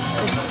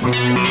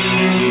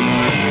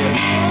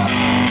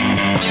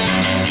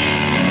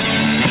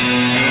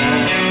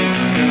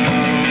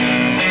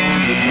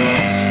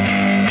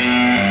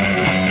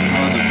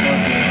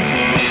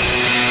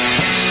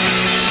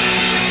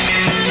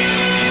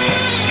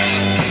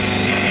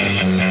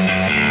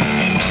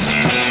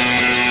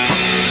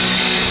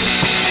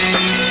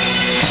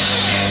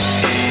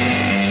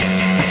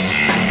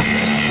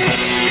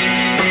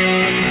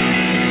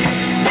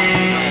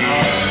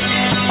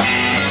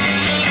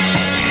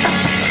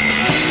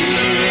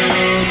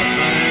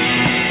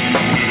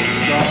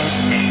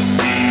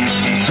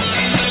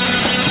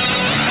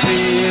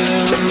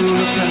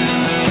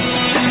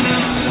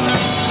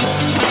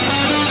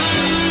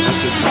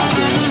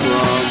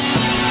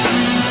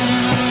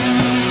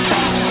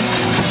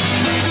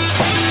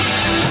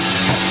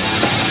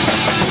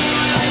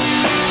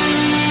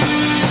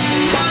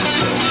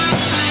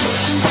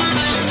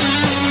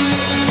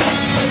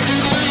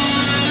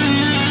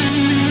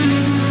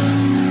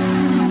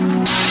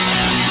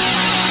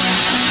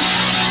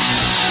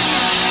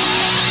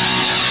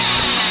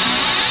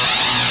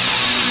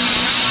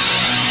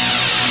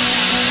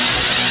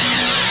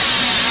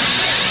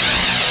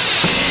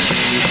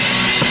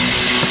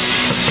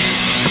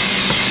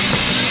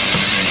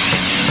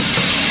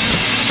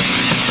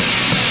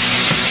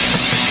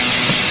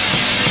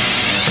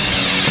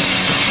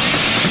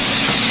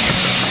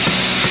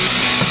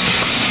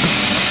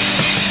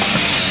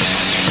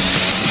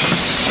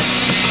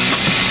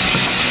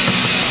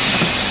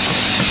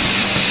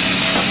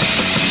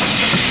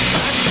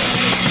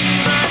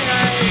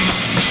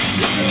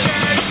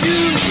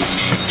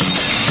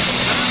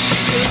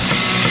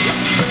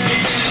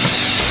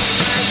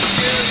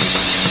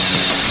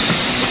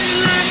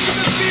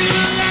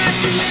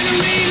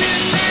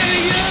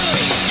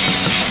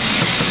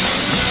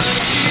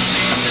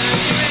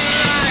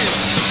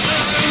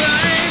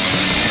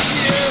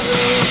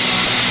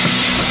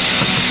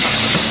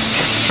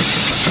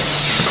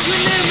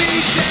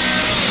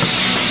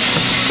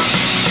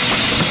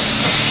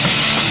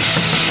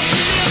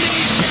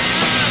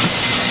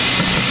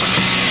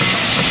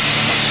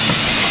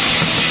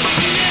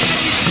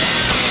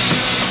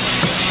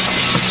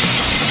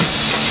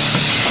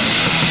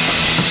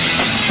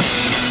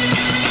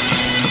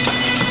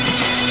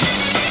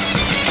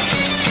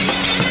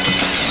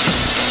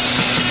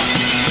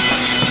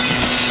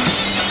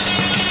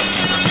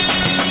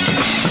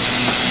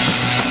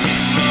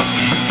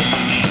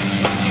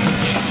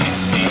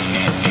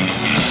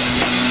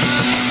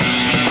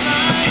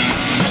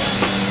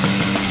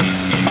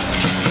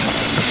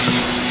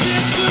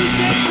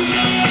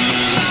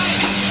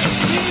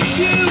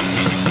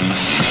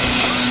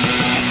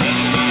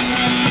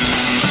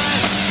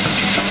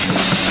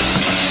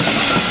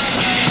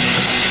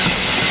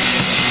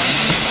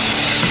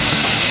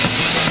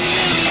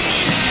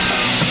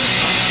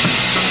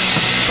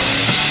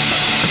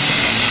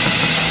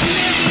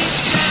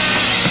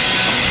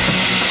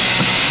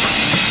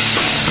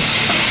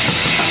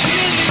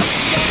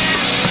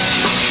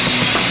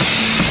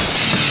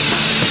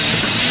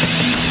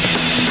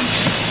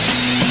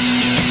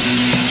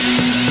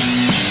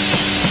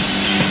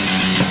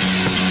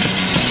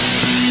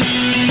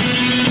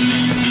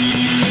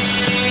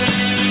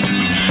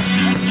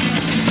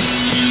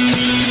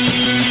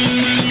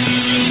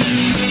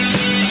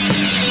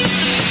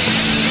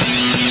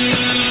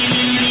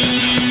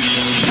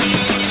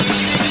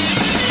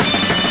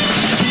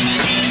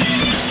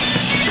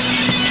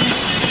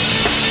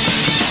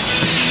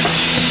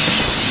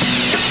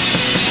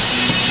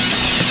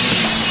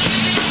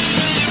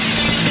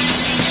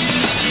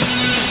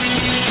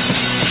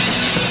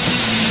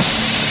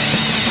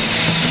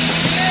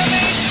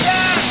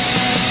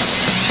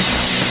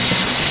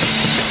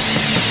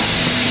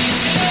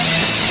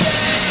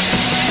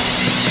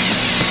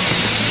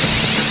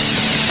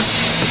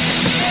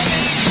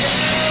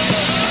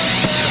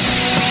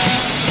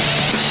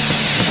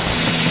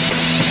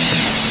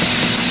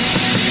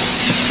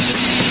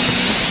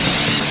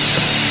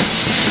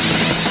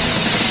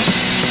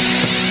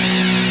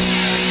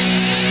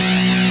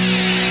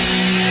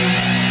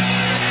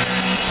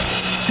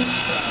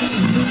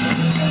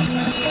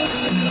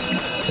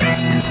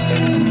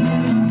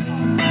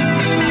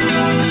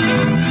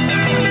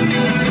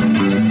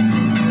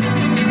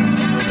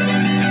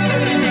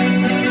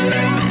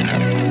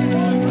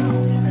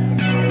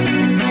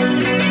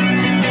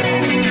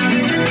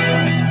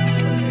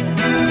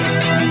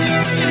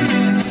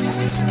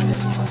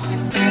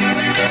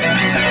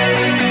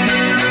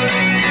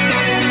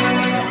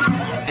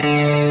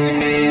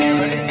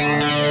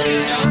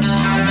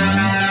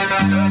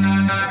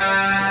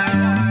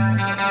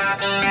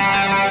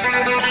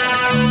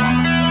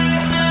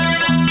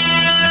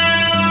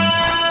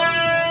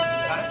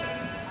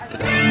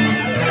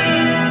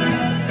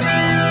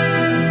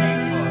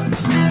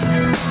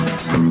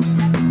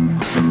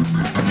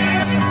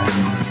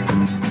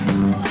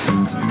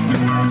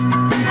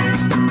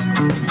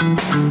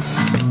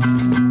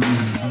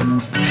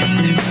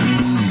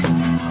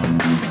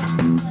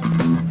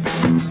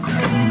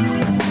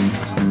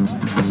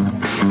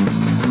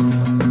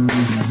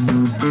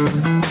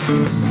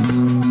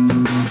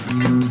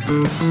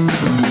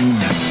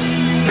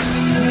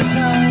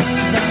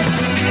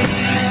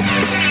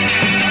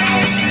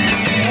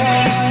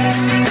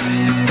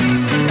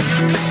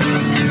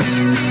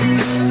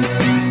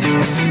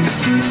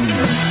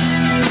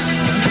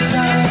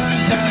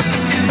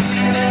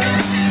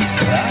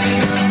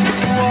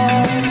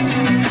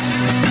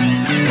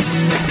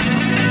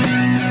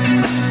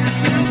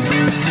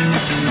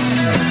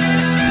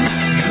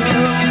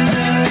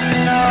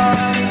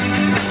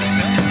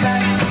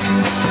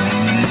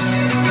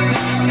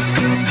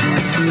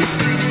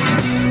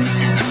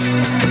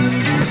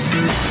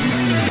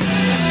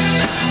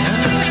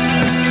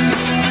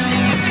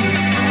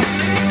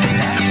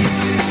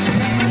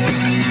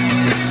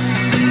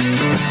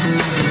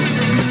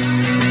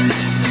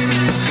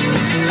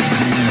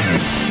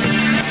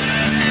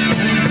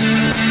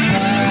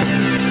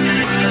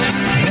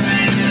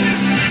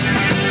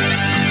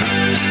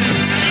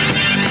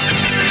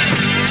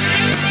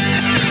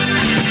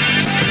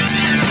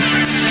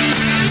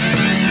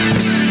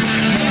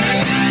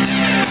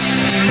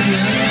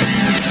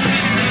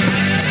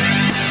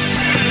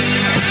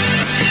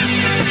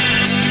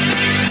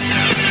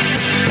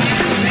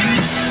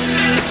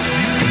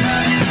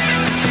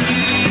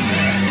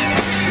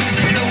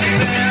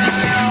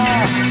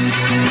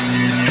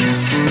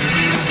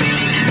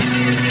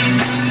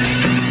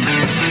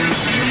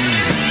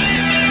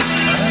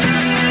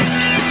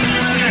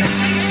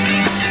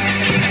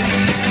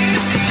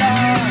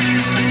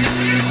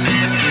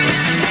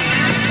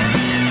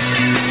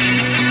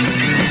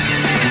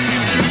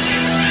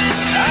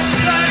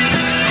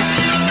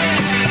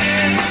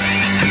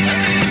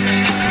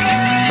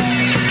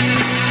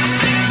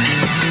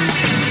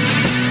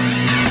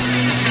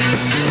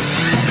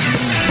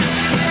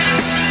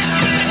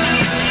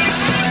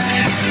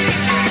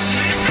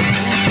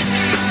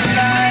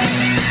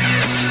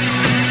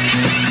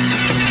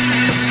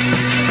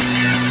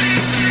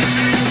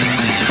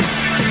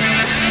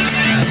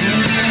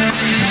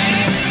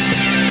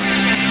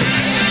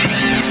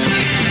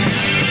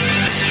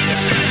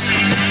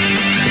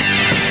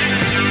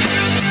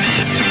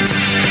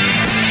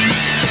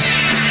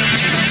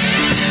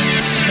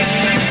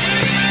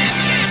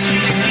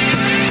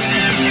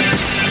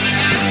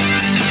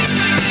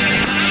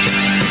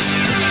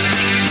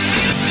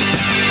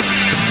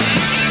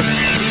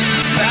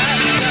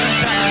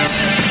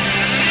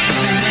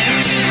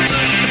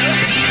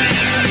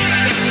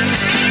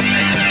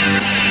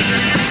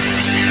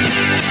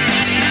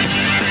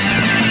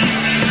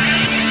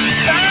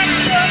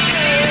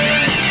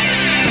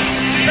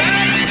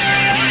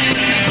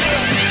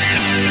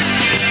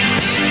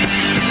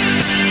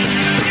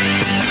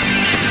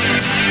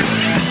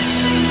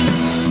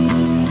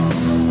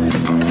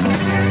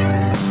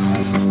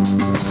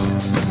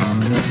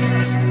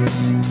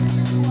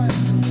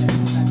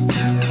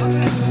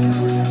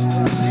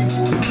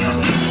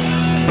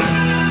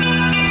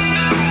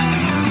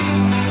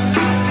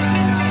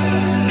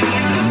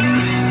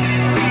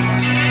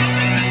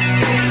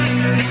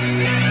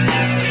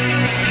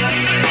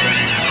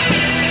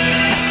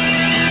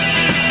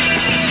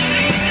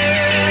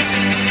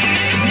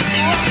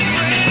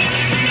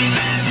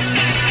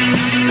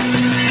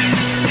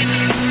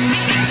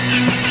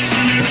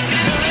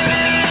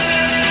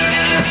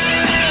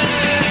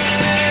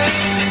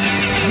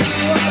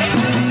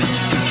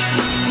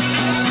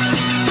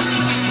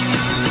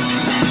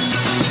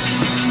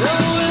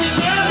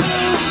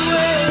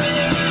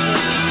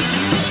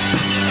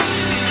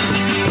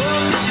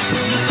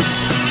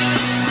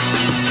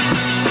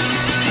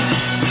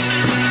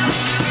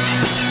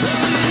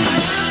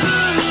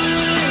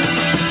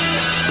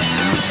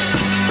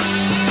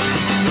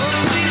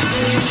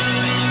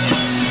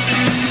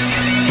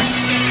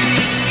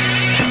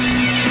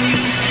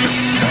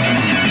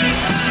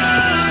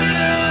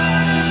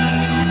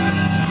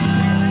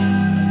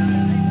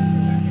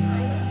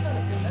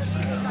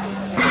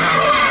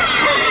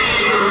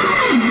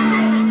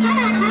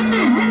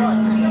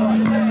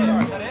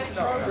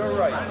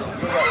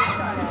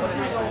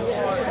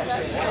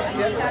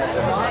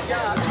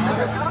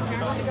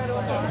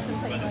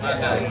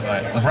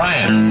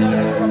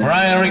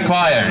 Ryan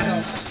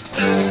required.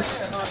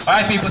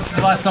 Alright people, this is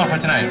the last song for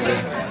tonight.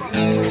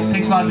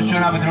 Thanks a lot for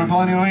showing up at the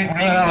recording room.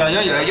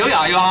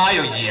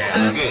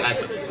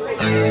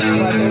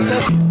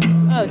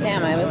 Oh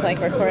damn, I was like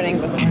recording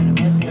before and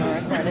it wasn't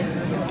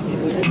recorded.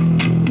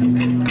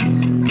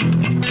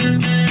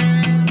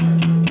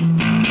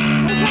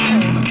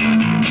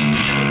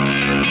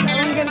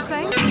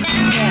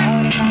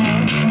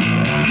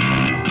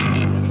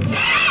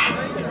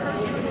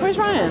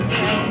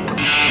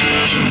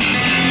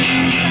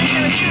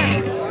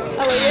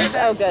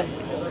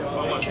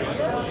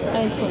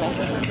 didn't see my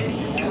sister.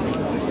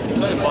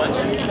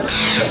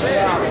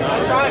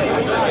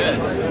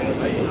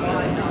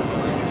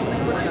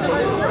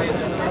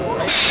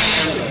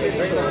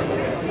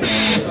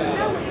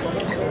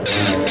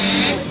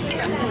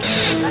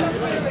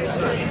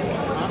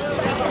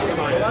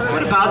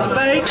 What about the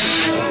bacon?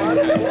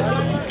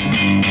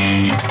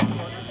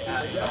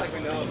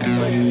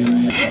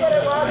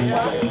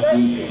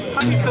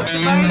 How do you cook the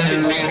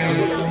bacon?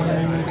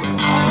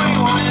 Nobody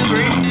wants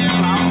greasy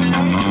flour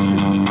bacon.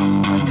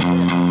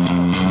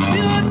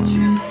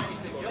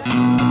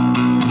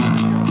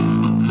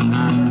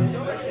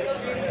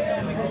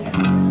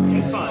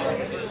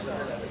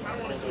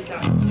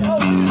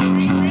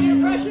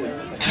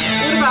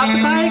 What about the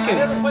bacon?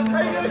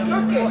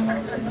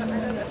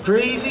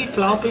 Greasy,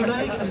 floppy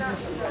bacon.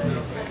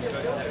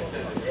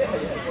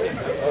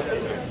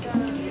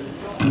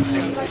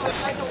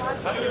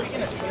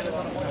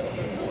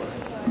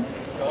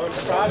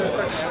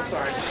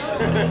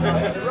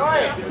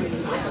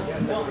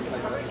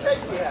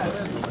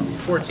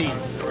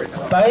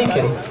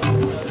 Bacon.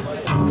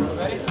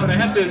 But I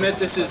have to admit,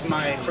 this is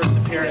my first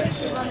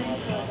appearance.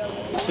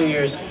 2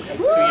 years.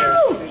 2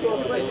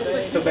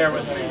 years. So bear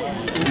with me.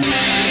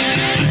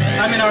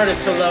 I'm an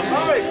artist, so love me.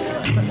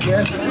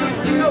 Yes.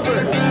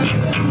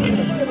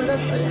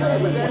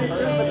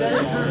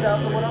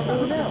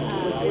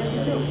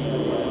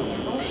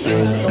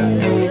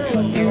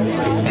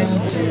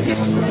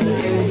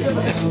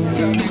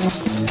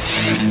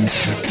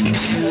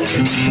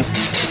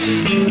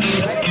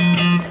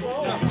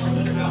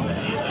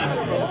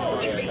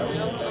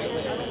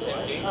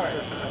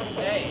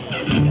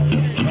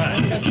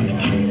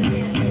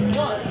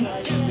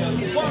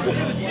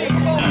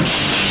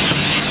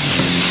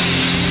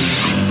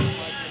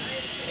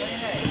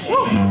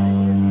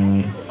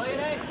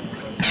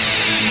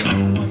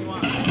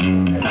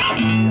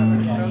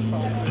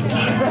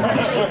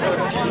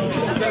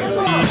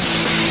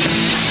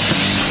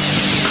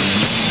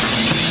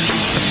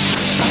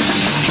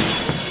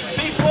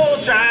 People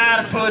try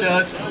to put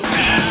us down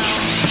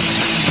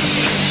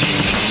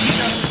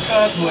just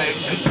because we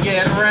could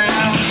get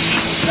around.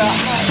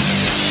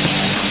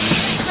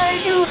 Say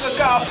you the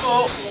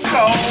gospel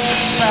cold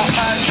about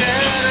my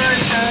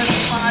generation.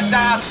 My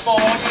die before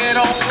I get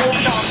old.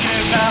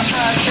 Talking about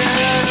my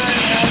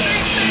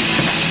generation.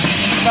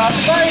 About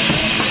the bacon.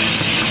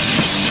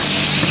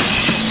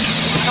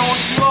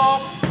 Don't you all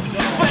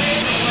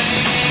fade away?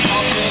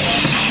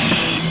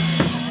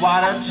 Why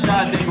don't you try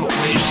to dig what we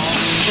all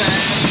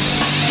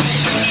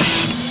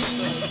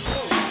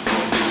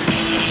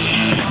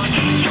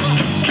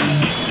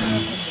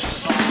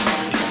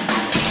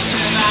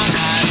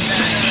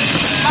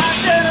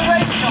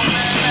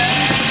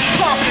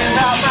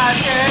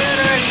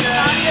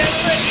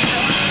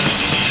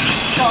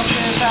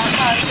talking about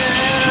my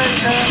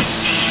generation.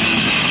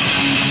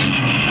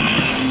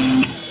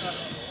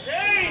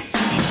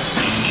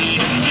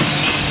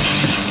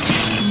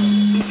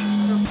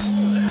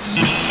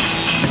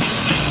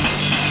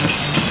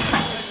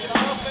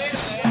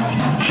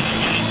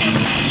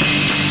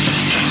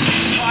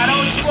 Why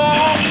don't you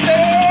all be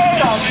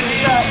talking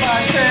about my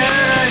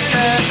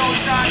generation? Don't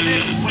try to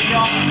think we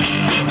all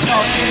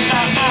talking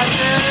about my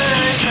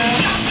generation.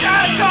 Try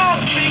to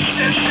cause a big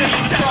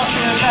sensation.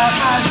 Talking about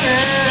my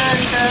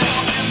generation.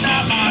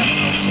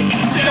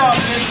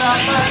 Talking about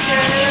my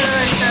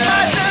generation.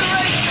 My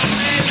generation,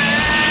 baby.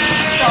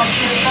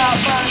 Talking about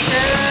my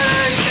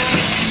generation.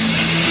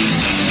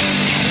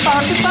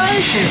 About the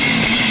bacon.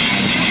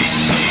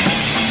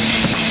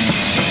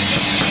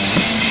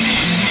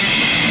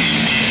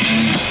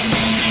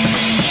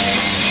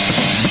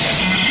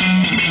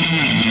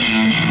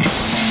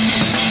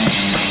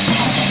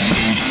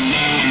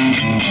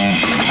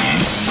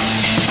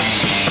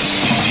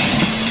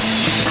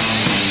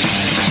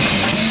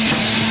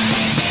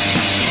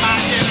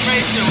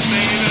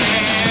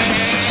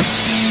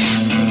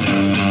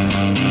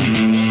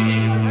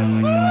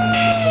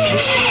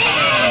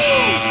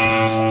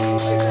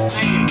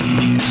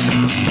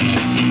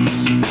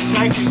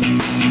 Thank you.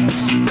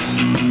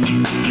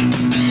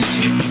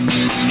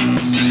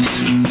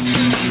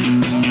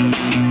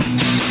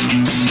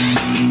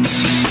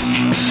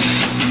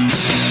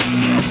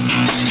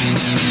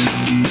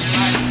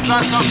 Alright, so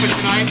that's all for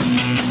tonight.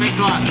 Thanks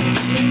a lot.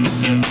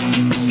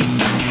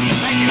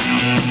 Thank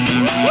you.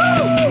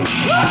 Woo!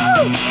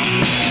 Woo!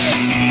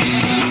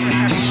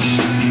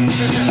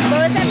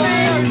 What's that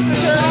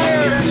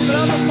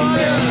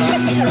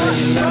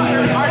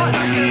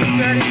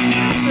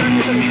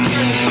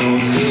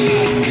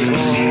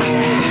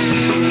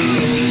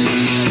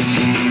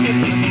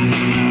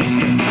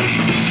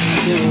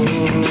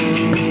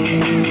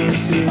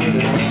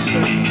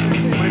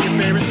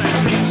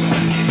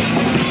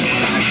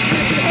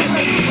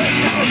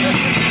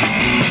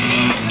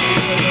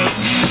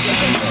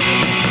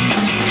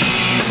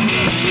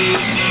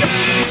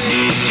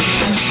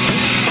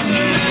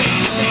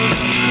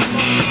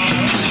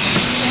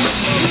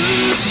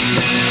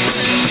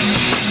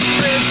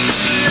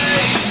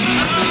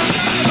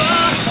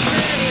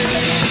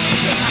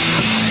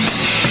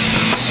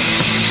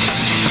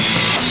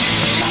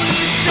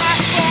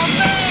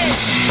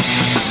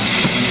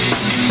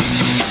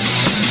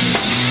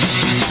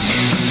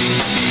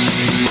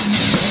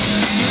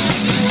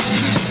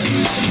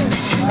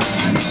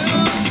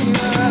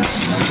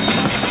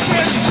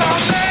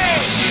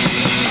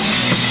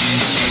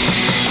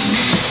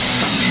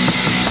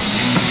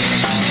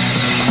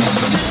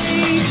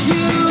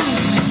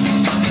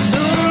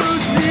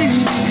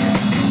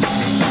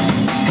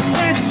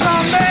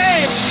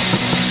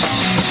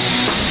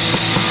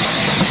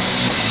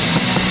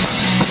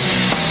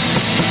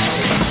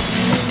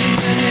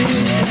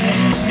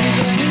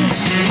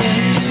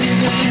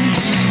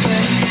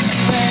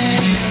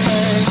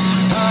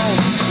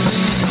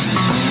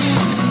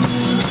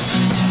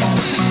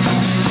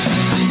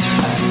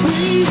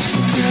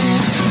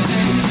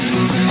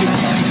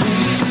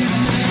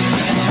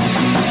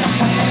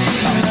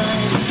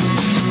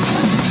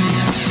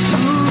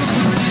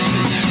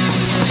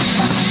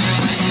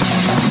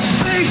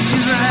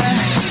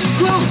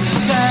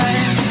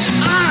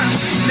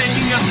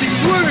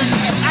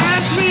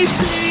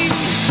sing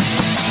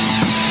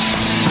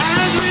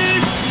as we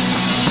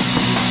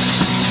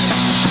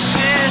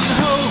and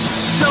hope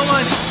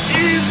someone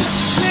is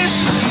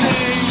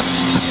listening.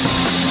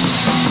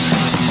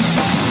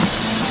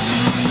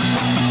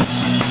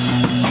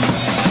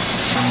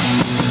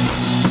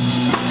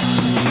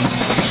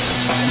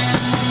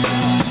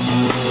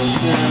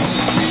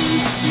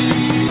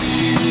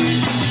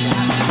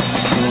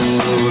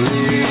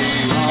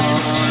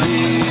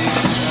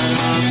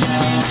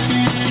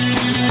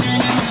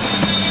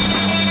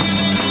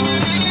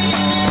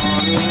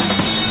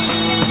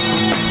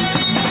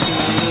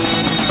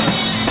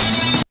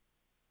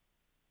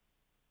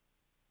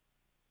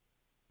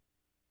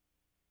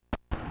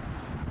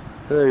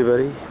 Hello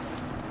everybody,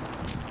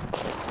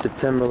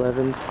 September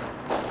 11th,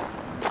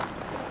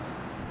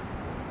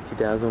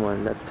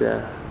 2001, that's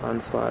the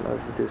onslaught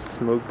of this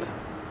smoke.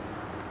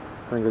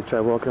 I'm gonna go try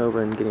walking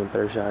over and getting a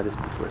better shot of this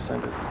before the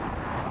sun goes.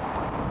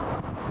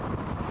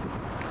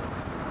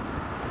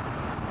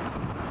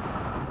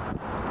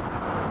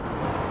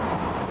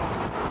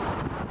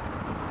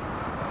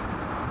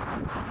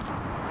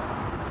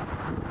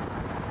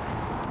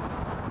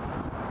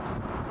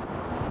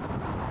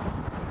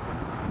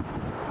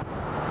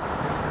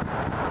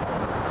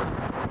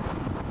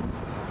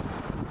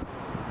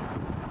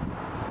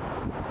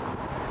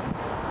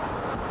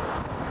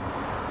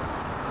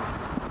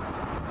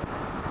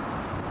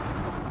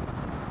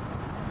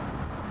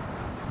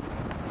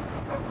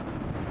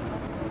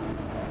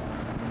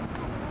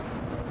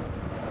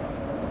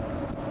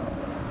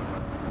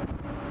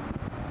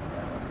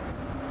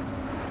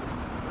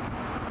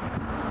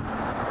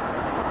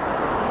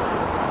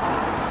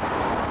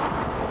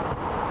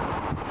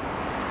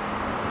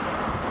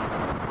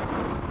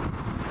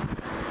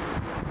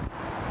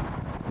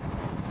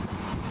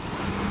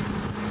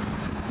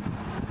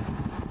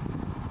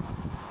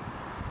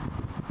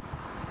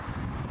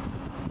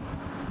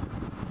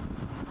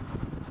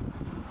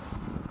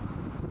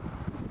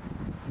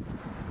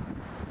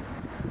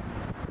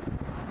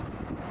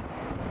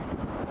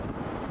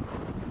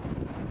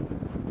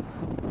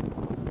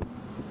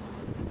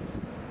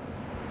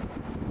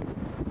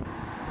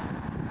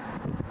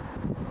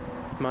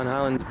 Mount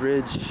Highlands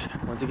Bridge,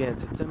 once again,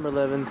 September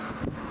 11th,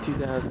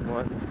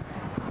 2001.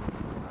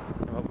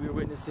 And what we're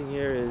witnessing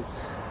here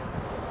is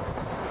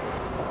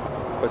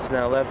what's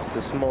now left of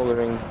the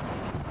smoldering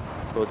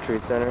World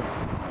Trade Center.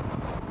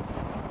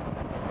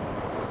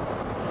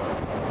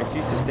 It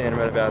used to stand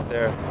right about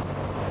there.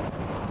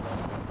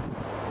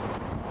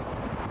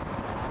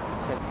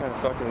 That's kind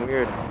of fucking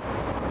weird.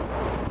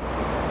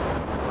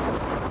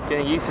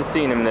 Getting used to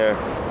seeing him there.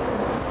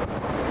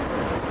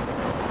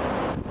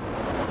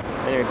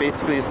 Anyway,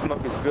 basically the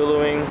smoke is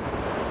billowing.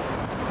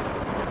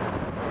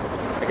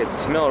 I can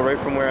smell it right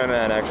from where I'm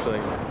at, actually.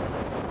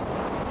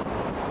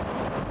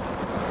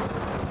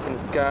 It's in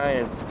the sky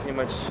and it's pretty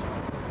much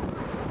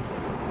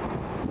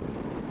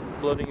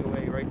floating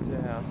away right to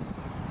the house,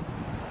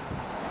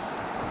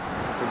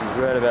 which is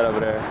right about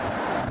over there.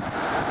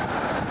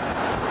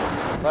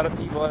 A lot of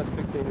people, a lot of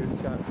spectators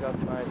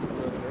dropped by to the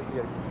building.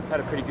 I had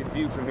a pretty good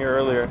view from here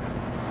earlier.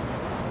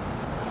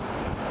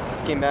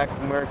 Just came back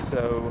from work,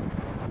 so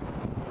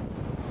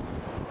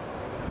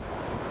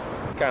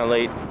kind of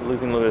late,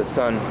 losing a little bit of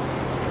sun.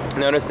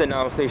 Notice that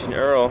Naval Station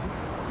Earl,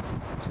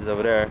 which is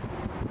over there,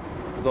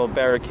 is all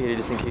barricaded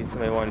just in case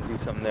somebody wanted to do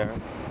something there.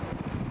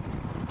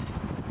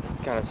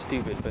 Kind of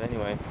stupid, but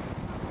anyway.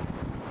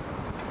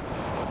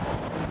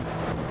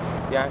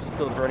 The ash is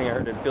still burning. I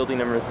heard at building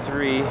number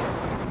 3,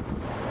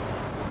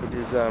 which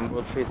is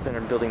World Trade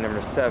Center building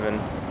number 7.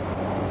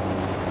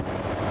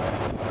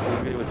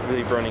 What's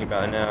really burning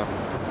about now.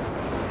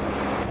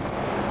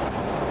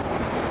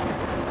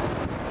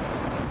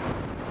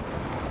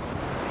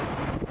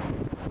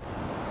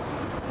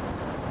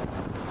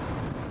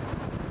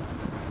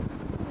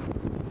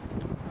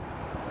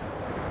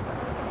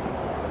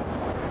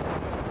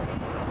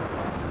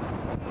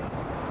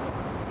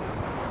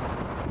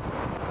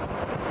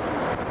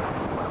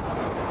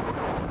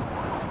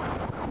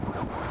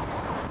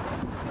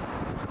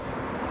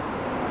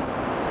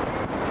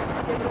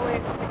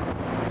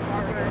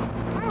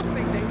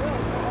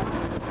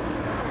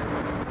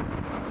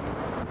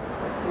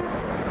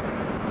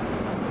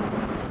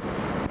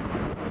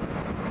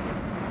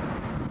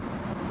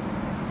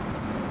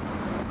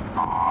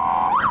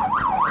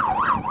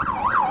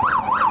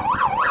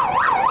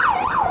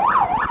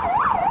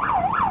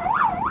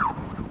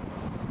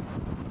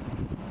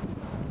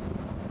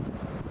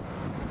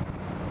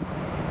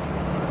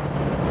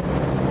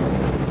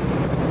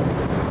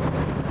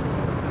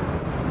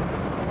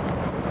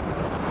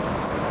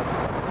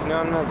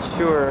 I'm not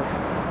sure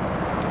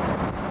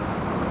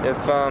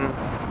if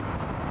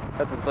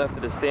that's what's left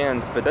of the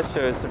stands, but that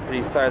shows a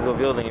pretty sizable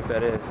building if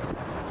that is.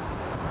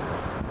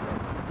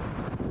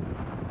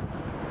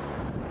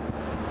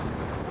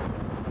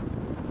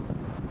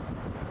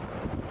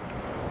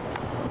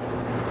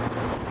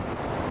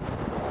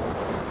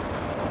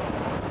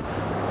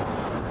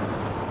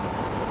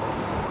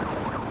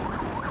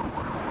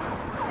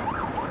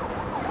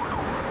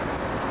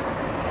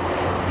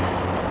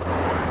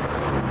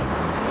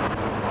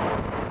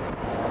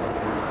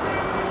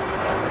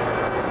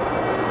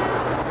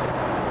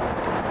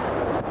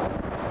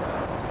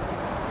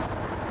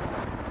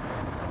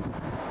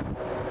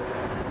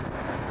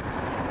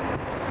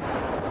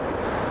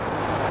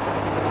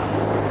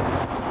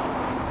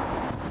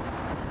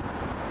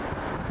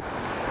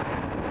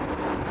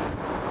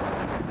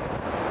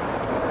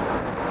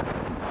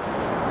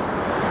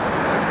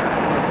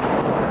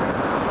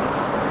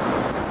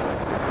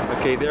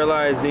 Okay, there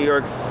lies New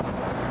York's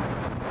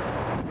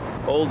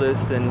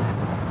oldest and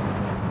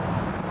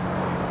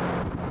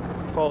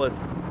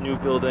tallest new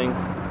building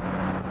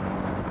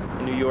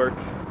in New York.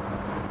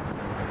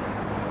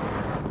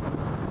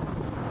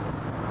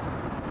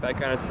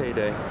 Back on its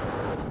heyday.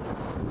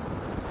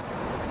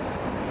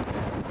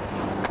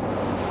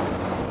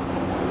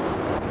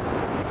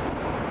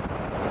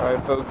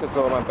 Alright folks, that's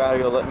all my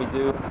battery will let me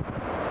do.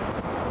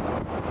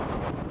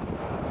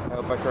 I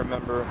hope I can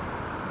remember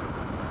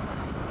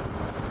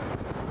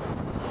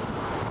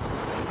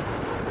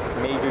this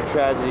major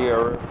tragedy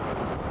or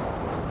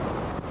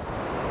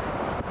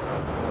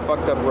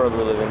fucked up world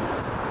we live in.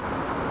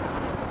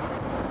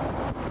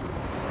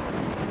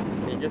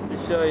 And just to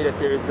show you that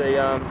there's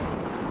a